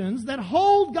addictions that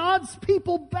hold God's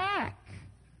people back.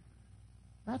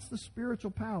 That's the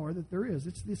spiritual power that there is.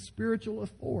 It's the spiritual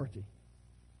authority.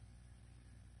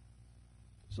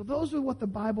 So those are what the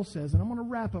Bible says, and I'm going to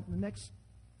wrap up in the next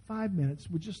 5 minutes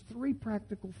with just 3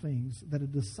 practical things that a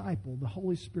disciple, the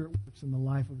Holy Spirit, works in the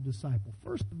life of a disciple.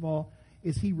 First of all,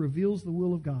 is He reveals the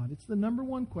will of God. It's the number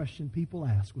one question people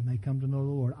ask when they come to know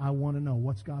the Lord. I want to know,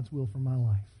 what's God's will for my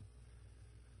life?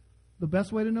 The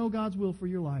best way to know God's will for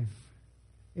your life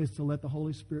is to let the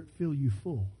Holy Spirit fill you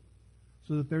full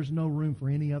so that there's no room for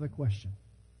any other question.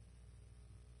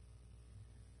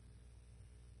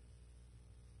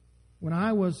 When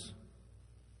I was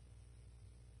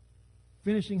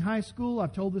finishing high school,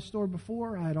 I've told this story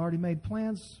before, I had already made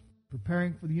plans,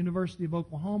 preparing for the University of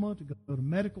Oklahoma to go to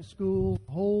medical school,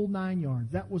 the whole 9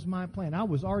 yards. That was my plan. I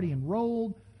was already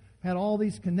enrolled, had all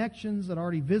these connections, I'd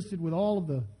already visited with all of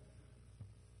the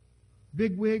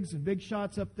big wigs and big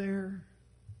shots up there.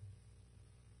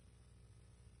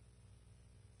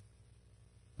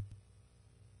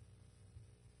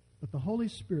 But the Holy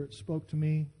Spirit spoke to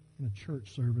me in a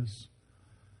church service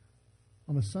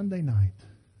on a Sunday night.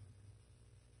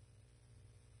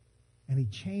 And He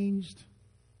changed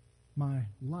my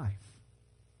life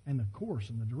and the course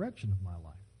and the direction of my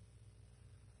life.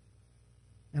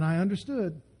 And I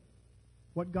understood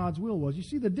what God's will was. You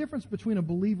see, the difference between a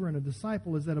believer and a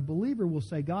disciple is that a believer will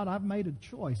say, God, I've made a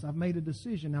choice. I've made a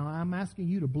decision. Now I'm asking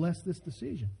you to bless this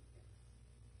decision.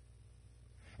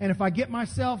 And if I get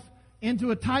myself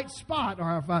into a tight spot,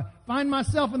 or if I find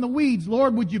myself in the weeds,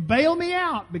 Lord, would you bail me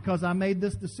out because I made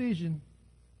this decision?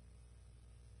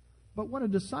 But what a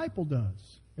disciple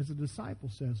does is a disciple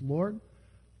says, Lord,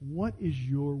 what is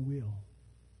your will?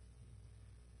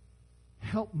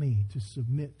 Help me to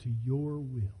submit to your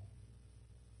will.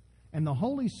 And the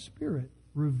Holy Spirit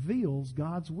reveals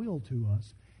God's will to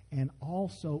us and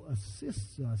also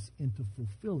assists us into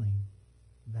fulfilling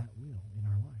that will in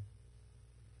our life.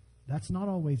 That's not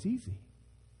always easy.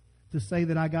 To say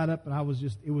that I got up and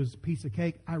it was a piece of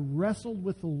cake. I wrestled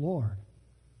with the Lord.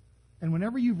 And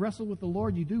whenever you've wrestled with the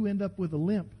Lord, you do end up with a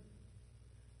limp.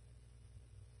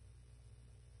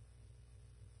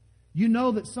 You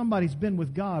know that somebody's been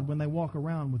with God when they walk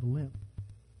around with a limp.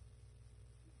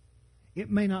 It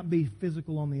may not be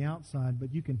physical on the outside,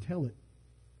 but you can tell it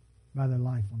by their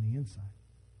life on the inside.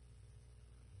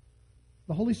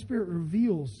 The Holy Spirit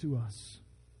reveals to us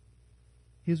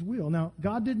His will. Now,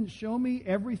 God didn't show me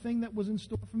everything that was in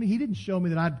store for me. He didn't show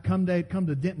me that I'd come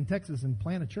to Denton, Texas and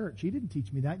plant a church. He didn't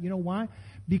teach me that. You know why?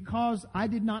 Because I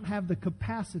did not have the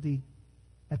capacity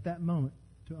at that moment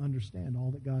to understand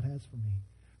all that God has for me.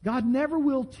 God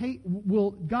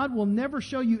will never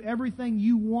show you everything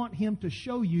you want Him to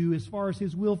show you as far as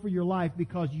His will for your life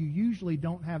because you usually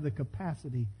don't have the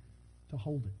capacity to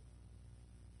hold it.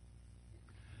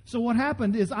 So what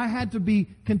happened is I had to be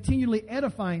continually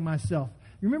edifying myself.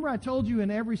 Remember I told you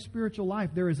in every spiritual life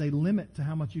there is a limit to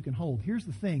how much you can hold. Here's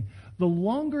the thing. The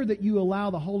longer that you allow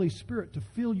the Holy Spirit to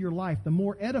fill your life, the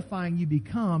more edifying you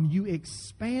become, you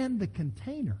expand the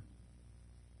container.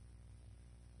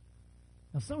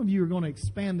 Now some of you are going to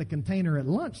expand the container at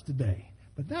lunch today,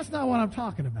 but that's not what I'm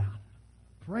talking about.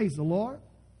 Praise the Lord.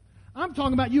 I'm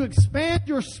talking about you expand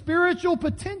your spiritual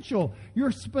potential.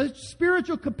 Your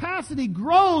spiritual capacity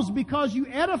grows because you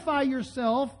edify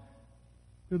yourself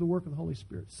through the work of the Holy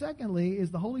Spirit. Secondly, is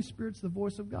the Holy Spirit's the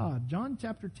voice of God. John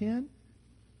chapter 10,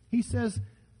 He says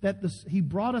that He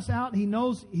brought us out.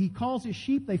 He calls His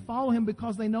sheep. They follow Him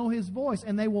because they know His voice,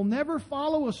 and they will never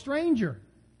follow a stranger.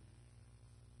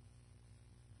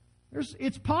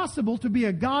 It's possible to be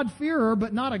a God-fearer,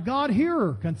 but not a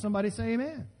God-hearer. Can somebody say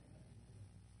amen?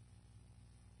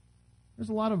 There's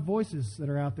a lot of voices that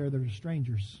are out there that are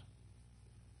strangers.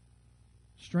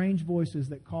 Strange voices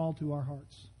that call to our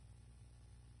hearts.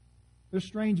 There's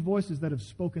strange voices that have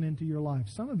spoken into your life.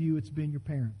 Some of you, it's been your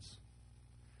parents.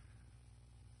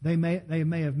 They may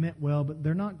have meant well, but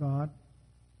they're not God.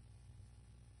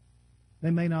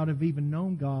 They may not have even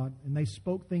known God, and they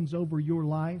spoke things over your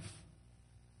life.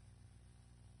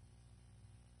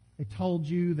 They told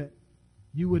you that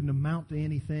you wouldn't amount to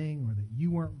anything, or that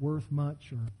you weren't worth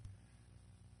much, or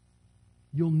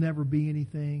you'll never be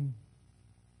anything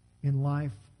in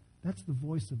life. That's the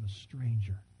voice of a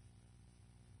stranger.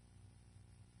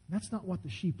 That's not what the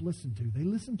sheep listen to. They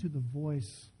listen to the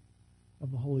voice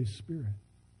of the Holy Spirit.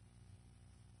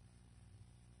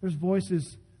 There's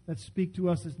voices that speak to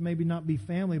us that maybe not be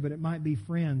family, but it might be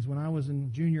friends. When I was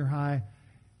in junior high,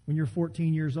 when you're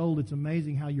 14 years old, it's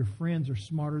amazing how your friends are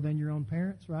smarter than your own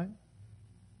parents, right?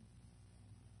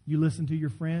 You listen to your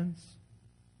friends,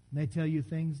 and they tell you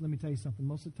things. Let me tell you something.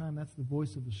 Most of the time, that's the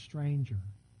voice of a stranger.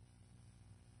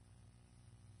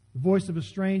 The voice of a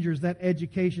stranger is that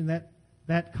education,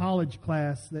 that college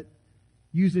class that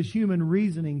uses human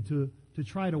reasoning to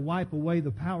try to wipe away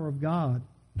the power of God.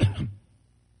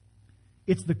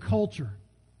 It's the culture.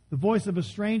 The voice of a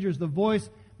stranger is the voice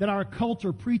that our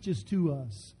culture preaches to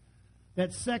us.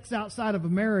 That sex outside of a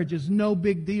marriage is no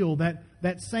big deal.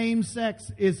 That same sex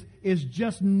is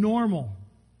just normal.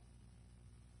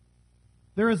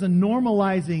 There is a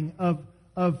normalizing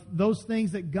of those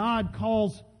things that God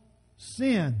calls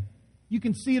sin. You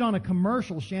can see it on a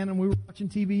commercial, Shannon. We were watching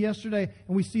TV yesterday,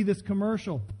 and we see this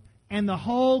commercial. And the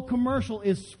whole commercial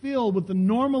is filled with the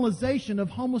normalization of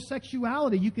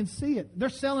homosexuality. You can see it. They're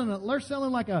selling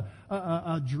like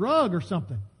a drug or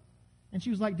something. And she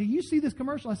was like, "Do you see this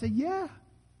commercial?" I said, "Yeah."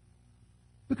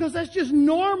 Because that's just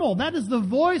normal. That is the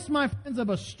voice, my friends, of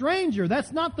a stranger.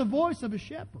 That's not the voice of a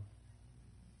shepherd.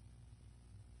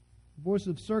 The voice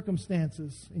of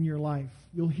circumstances in your life.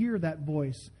 You'll hear that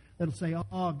voice that'll say,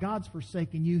 "Oh, God's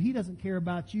forsaken you. He doesn't care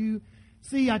about you.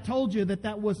 See, I told you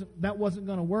that wasn't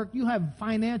going to work." You have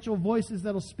financial voices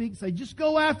that'll speak, say, just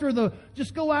go after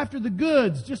the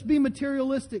goods, just be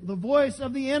materialistic. The voice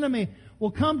of the enemy will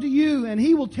come to you, and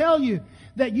he will tell you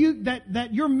that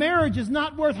your marriage is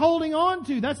not worth holding on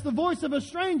to. That's the voice of a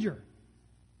stranger.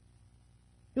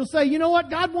 He'll say, "You know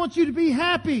what? God wants you to be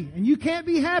happy, and you can't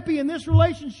be happy in this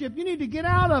relationship. You need to get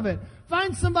out of it.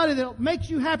 Find somebody that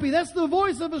makes you happy." That's the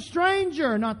voice of a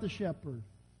stranger, not the shepherd.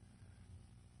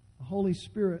 The Holy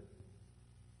Spirit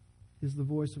is the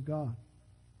voice of God.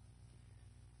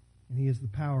 And He is the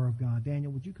power of God.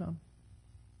 Daniel, would you come?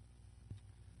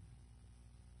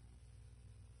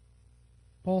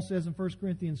 Paul says in 1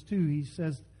 Corinthians 2, he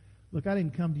says, "Look, I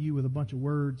didn't come to you with a bunch of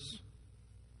words.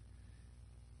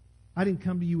 I didn't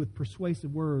come to you with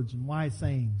persuasive words and wise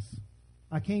sayings.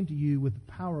 I came to you with the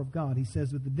power of God." He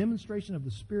says, with the demonstration of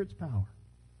the Spirit's power.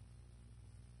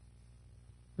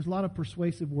 There's a lot of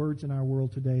persuasive words in our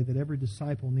world today that every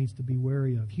disciple needs to be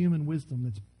wary of. Human wisdom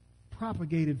that's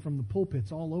propagated from the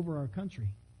pulpits all over our country.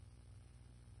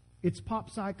 It's pop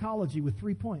psychology with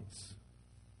 3 points,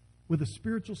 with a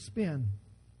spiritual spin,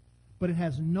 but it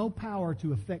has no power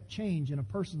to affect change in a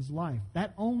person's life.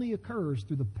 That only occurs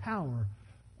through the power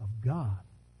of God.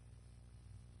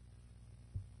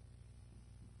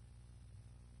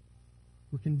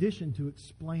 We're conditioned to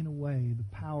explain away the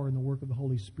power and the work of the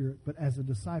Holy Spirit, but as a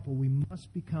disciple, we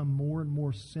must become more and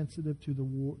more sensitive to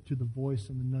the voice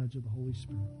and the nudge of the Holy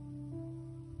Spirit.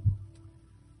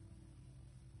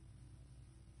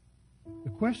 The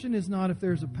question is not if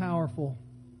there's a powerful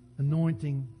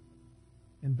anointing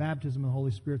and baptism of the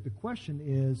Holy Spirit. The question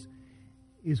is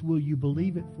will you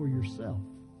believe it for yourself?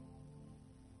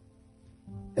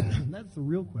 That's the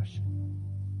real question.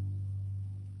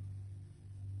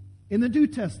 In the New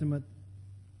Testament,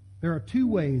 there are 2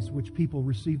 ways which people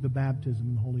receive the baptism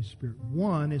of the Holy Spirit.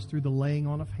 One is through the laying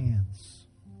on of hands.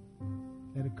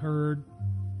 That occurred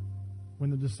when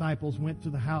the disciples went to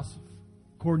the house of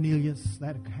Cornelius.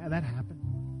 That happened.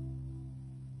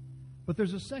 But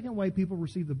there's a second way people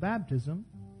receive the baptism,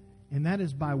 and that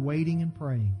is by waiting and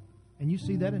praying. And you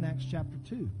see that in Acts chapter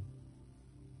 2.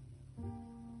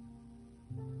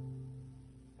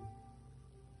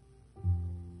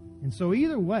 And so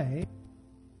either way,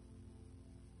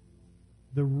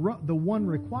 the one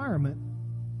requirement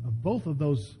of both of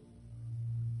those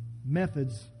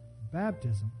methods of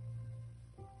baptism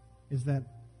is that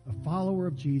a follower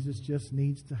of Jesus just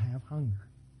needs to have hunger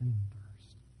and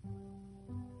thirst.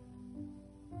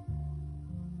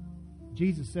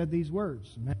 Jesus said these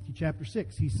words in Matthew chapter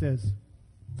 6. He says,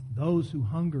 "Those who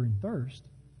hunger and thirst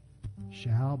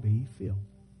shall be filled."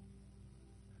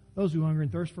 Those who hunger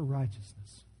and thirst for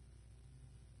righteousness.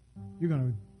 You're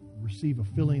going to receive a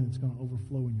filling that's going to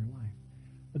overflow in your life.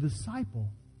 A disciple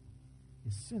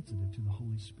is sensitive to the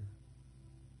Holy Spirit.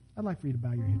 I'd like for you to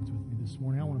bow your heads with me this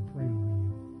morning. I want to pray over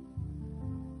you.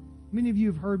 Many of you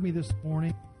have heard me this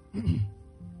morning,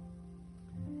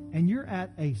 and you're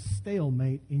at a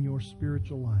stalemate in your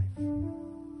spiritual life.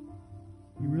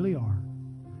 You really are.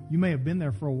 You may have been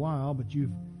there for a while, but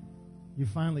you've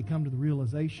finally come to the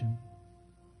realization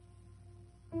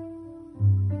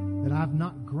that I've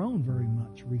not grown very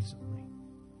much recently.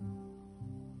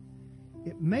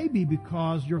 It may be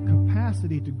because your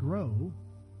capacity to grow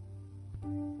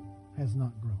has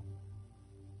not grown.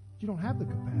 You don't have the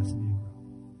capacity to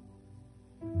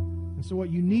grow. And so what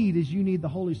you need is the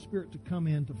Holy Spirit to come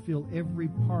in to fill every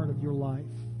part of your life.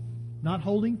 Not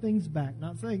holding things back.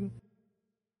 Not saying,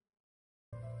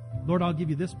 "Lord, I'll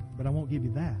give you this, but I won't give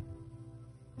you that."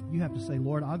 You have to say,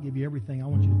 Lord, I'll give you everything. I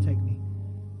want you to take me,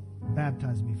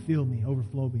 baptize me, fill me,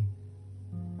 overflow me.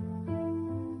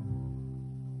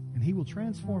 And He will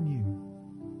transform you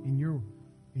in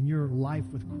your life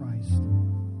with Christ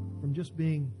from just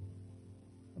being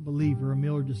a believer, a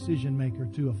mere decision maker,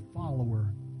 to a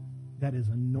follower that is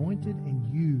anointed and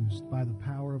used by the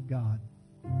power of God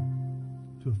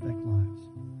to affect lives.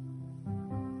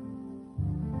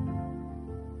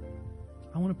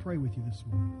 I want to pray with you this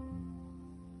morning.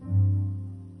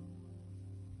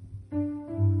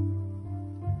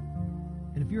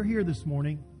 And if you're here this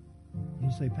morning and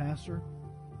you say, Pastor,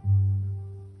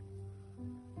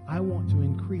 I want to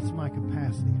increase my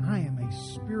capacity. I am a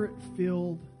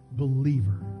Spirit-filled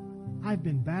believer. I've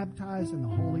been baptized in the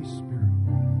Holy Spirit.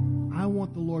 I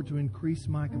want the Lord to increase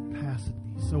my capacity.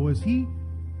 So as He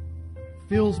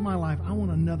fills my life, I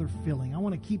want another filling. I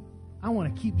want to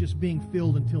keep just being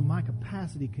filled until my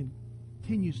capacity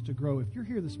continues to grow. If you're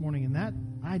here this morning and that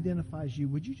identifies you,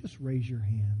 would you just raise your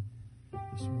hand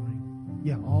this morning?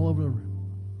 Yeah, all over the room.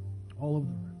 All over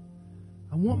the room.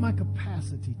 I want my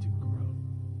capacity to grow.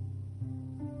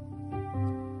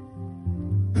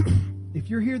 If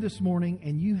you're here this morning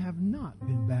and you have not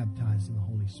been baptized in the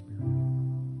Holy Spirit,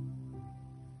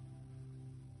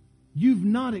 you've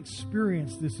not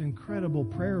experienced this incredible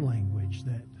prayer language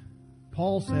that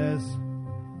Paul says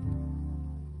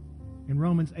in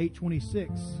Romans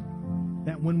 8:26,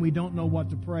 that when we don't know what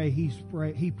to pray, He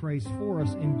prays for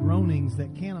us in groanings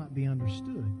that cannot be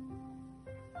understood.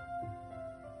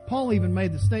 Paul even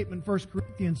made the statement in 1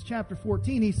 Corinthians chapter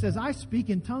 14. He says, I speak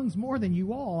in tongues more than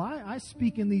you all. I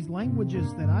speak in these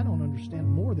languages that I don't understand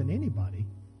more than anybody.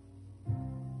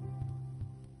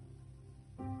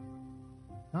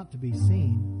 Not to be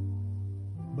seen,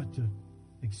 but to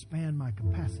expand my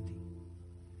capacity.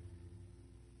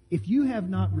 If you have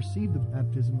not received the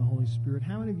baptism of the Holy Spirit,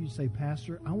 how many of you say,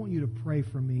 Pastor, I want you to pray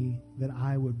for me that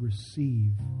I would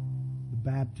receive the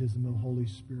baptism of the Holy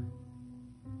Spirit?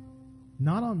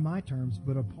 Not on my terms,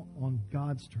 but on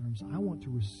God's terms. I want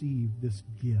to receive this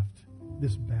gift,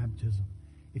 this baptism.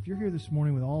 If you're here this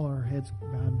morning with all our heads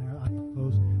bowed and I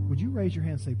suppose, would you raise your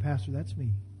hand and say, Pastor, that's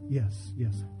me? Yes,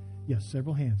 yes, yes,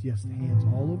 several hands. Yes, hands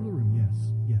all over the room.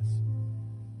 Yes, yes,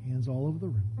 hands all over the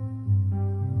room.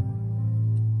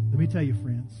 Let me tell you,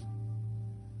 friends,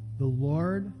 the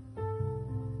Lord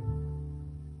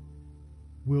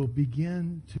will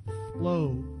begin to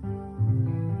flow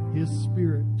His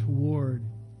Spirit toward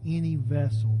any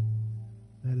vessel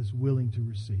that is willing to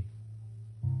receive.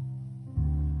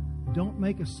 Don't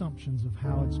make assumptions of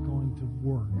how it's going to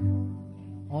work.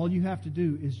 All you have to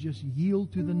do is just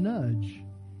yield to the nudge.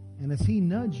 And as He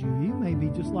nudges you, you may be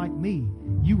just like me.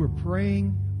 You were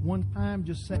praying one time,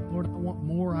 just say, Lord, I want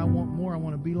more, I want more, I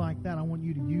want to be like that, I want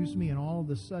you to use me, and all of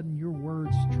a sudden your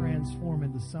words transform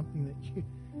into something that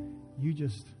you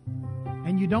just,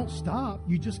 and you don't stop,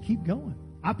 you just keep going.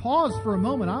 I paused for a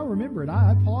moment. I remember it.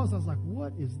 I paused. I was like,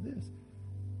 what is this?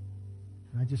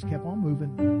 And I just kept on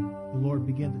moving. The Lord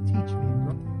began to teach me and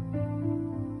grow.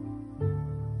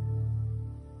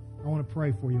 I want to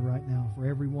pray for you right now, for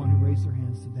everyone who raised their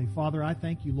hands today. Father, I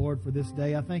thank you, Lord, for this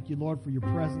day. I thank you, Lord, for your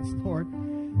presence, Lord,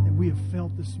 that we have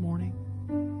felt this morning.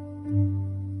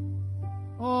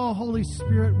 Oh, Holy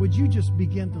Spirit, would you just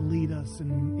begin to lead us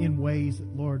in ways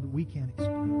that, Lord, we can't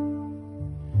explain.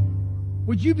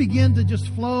 Would you begin to just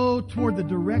flow toward the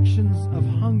directions of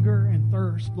hunger and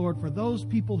thirst, Lord, for those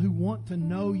people who want to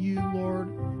know you, Lord,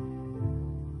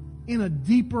 in a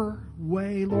deeper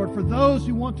way, Lord, for those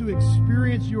who want to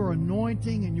experience your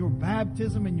anointing and your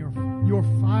baptism and your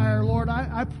fire, Lord.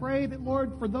 I pray that,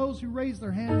 Lord, for those who raise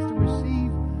their hands to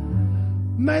receive,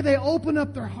 may they open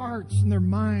up their hearts and their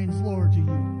minds, Lord, to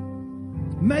you.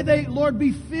 May they, Lord,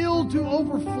 be filled to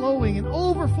overflowing and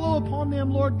overflow upon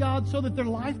them, Lord God, so that their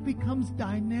life becomes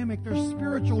dynamic. Their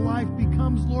spiritual life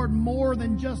becomes, Lord, more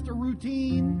than just a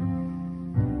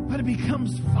routine, but it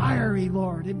becomes fiery,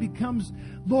 Lord. It becomes,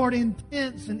 Lord,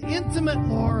 intense and intimate,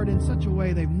 Lord, in such a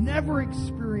way they've never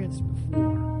experienced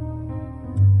before.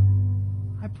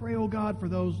 I pray, oh God, for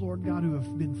those, Lord God, who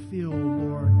have been filled,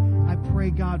 Lord. I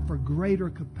pray, God, for greater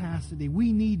capacity.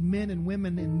 We need men and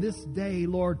women in this day,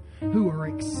 Lord, who are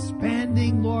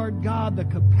expanding, Lord God, the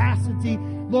capacity,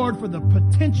 Lord, for the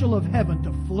potential of heaven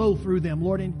to flow through them.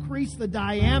 Lord, increase the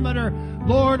diameter,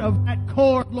 Lord, of that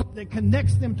cord, Lord, that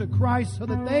connects them to Christ so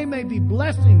that they may be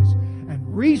blessings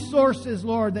and resources,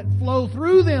 Lord, that flow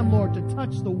through them, Lord, to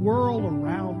touch the world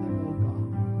around them.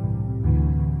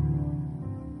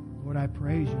 Lord, I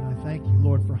praise you and I thank you,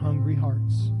 Lord, for hungry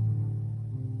hearts.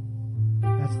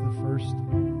 That's the first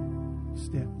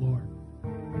step, Lord,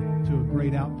 to a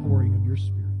great outpouring of your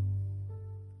Spirit.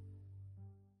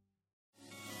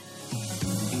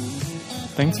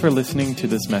 Thanks for listening to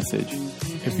this message.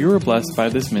 If you were blessed by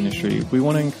this ministry, we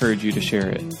want to encourage you to share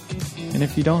it. And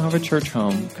if you don't have a church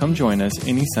home, come join us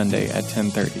any Sunday at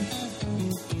 10:30.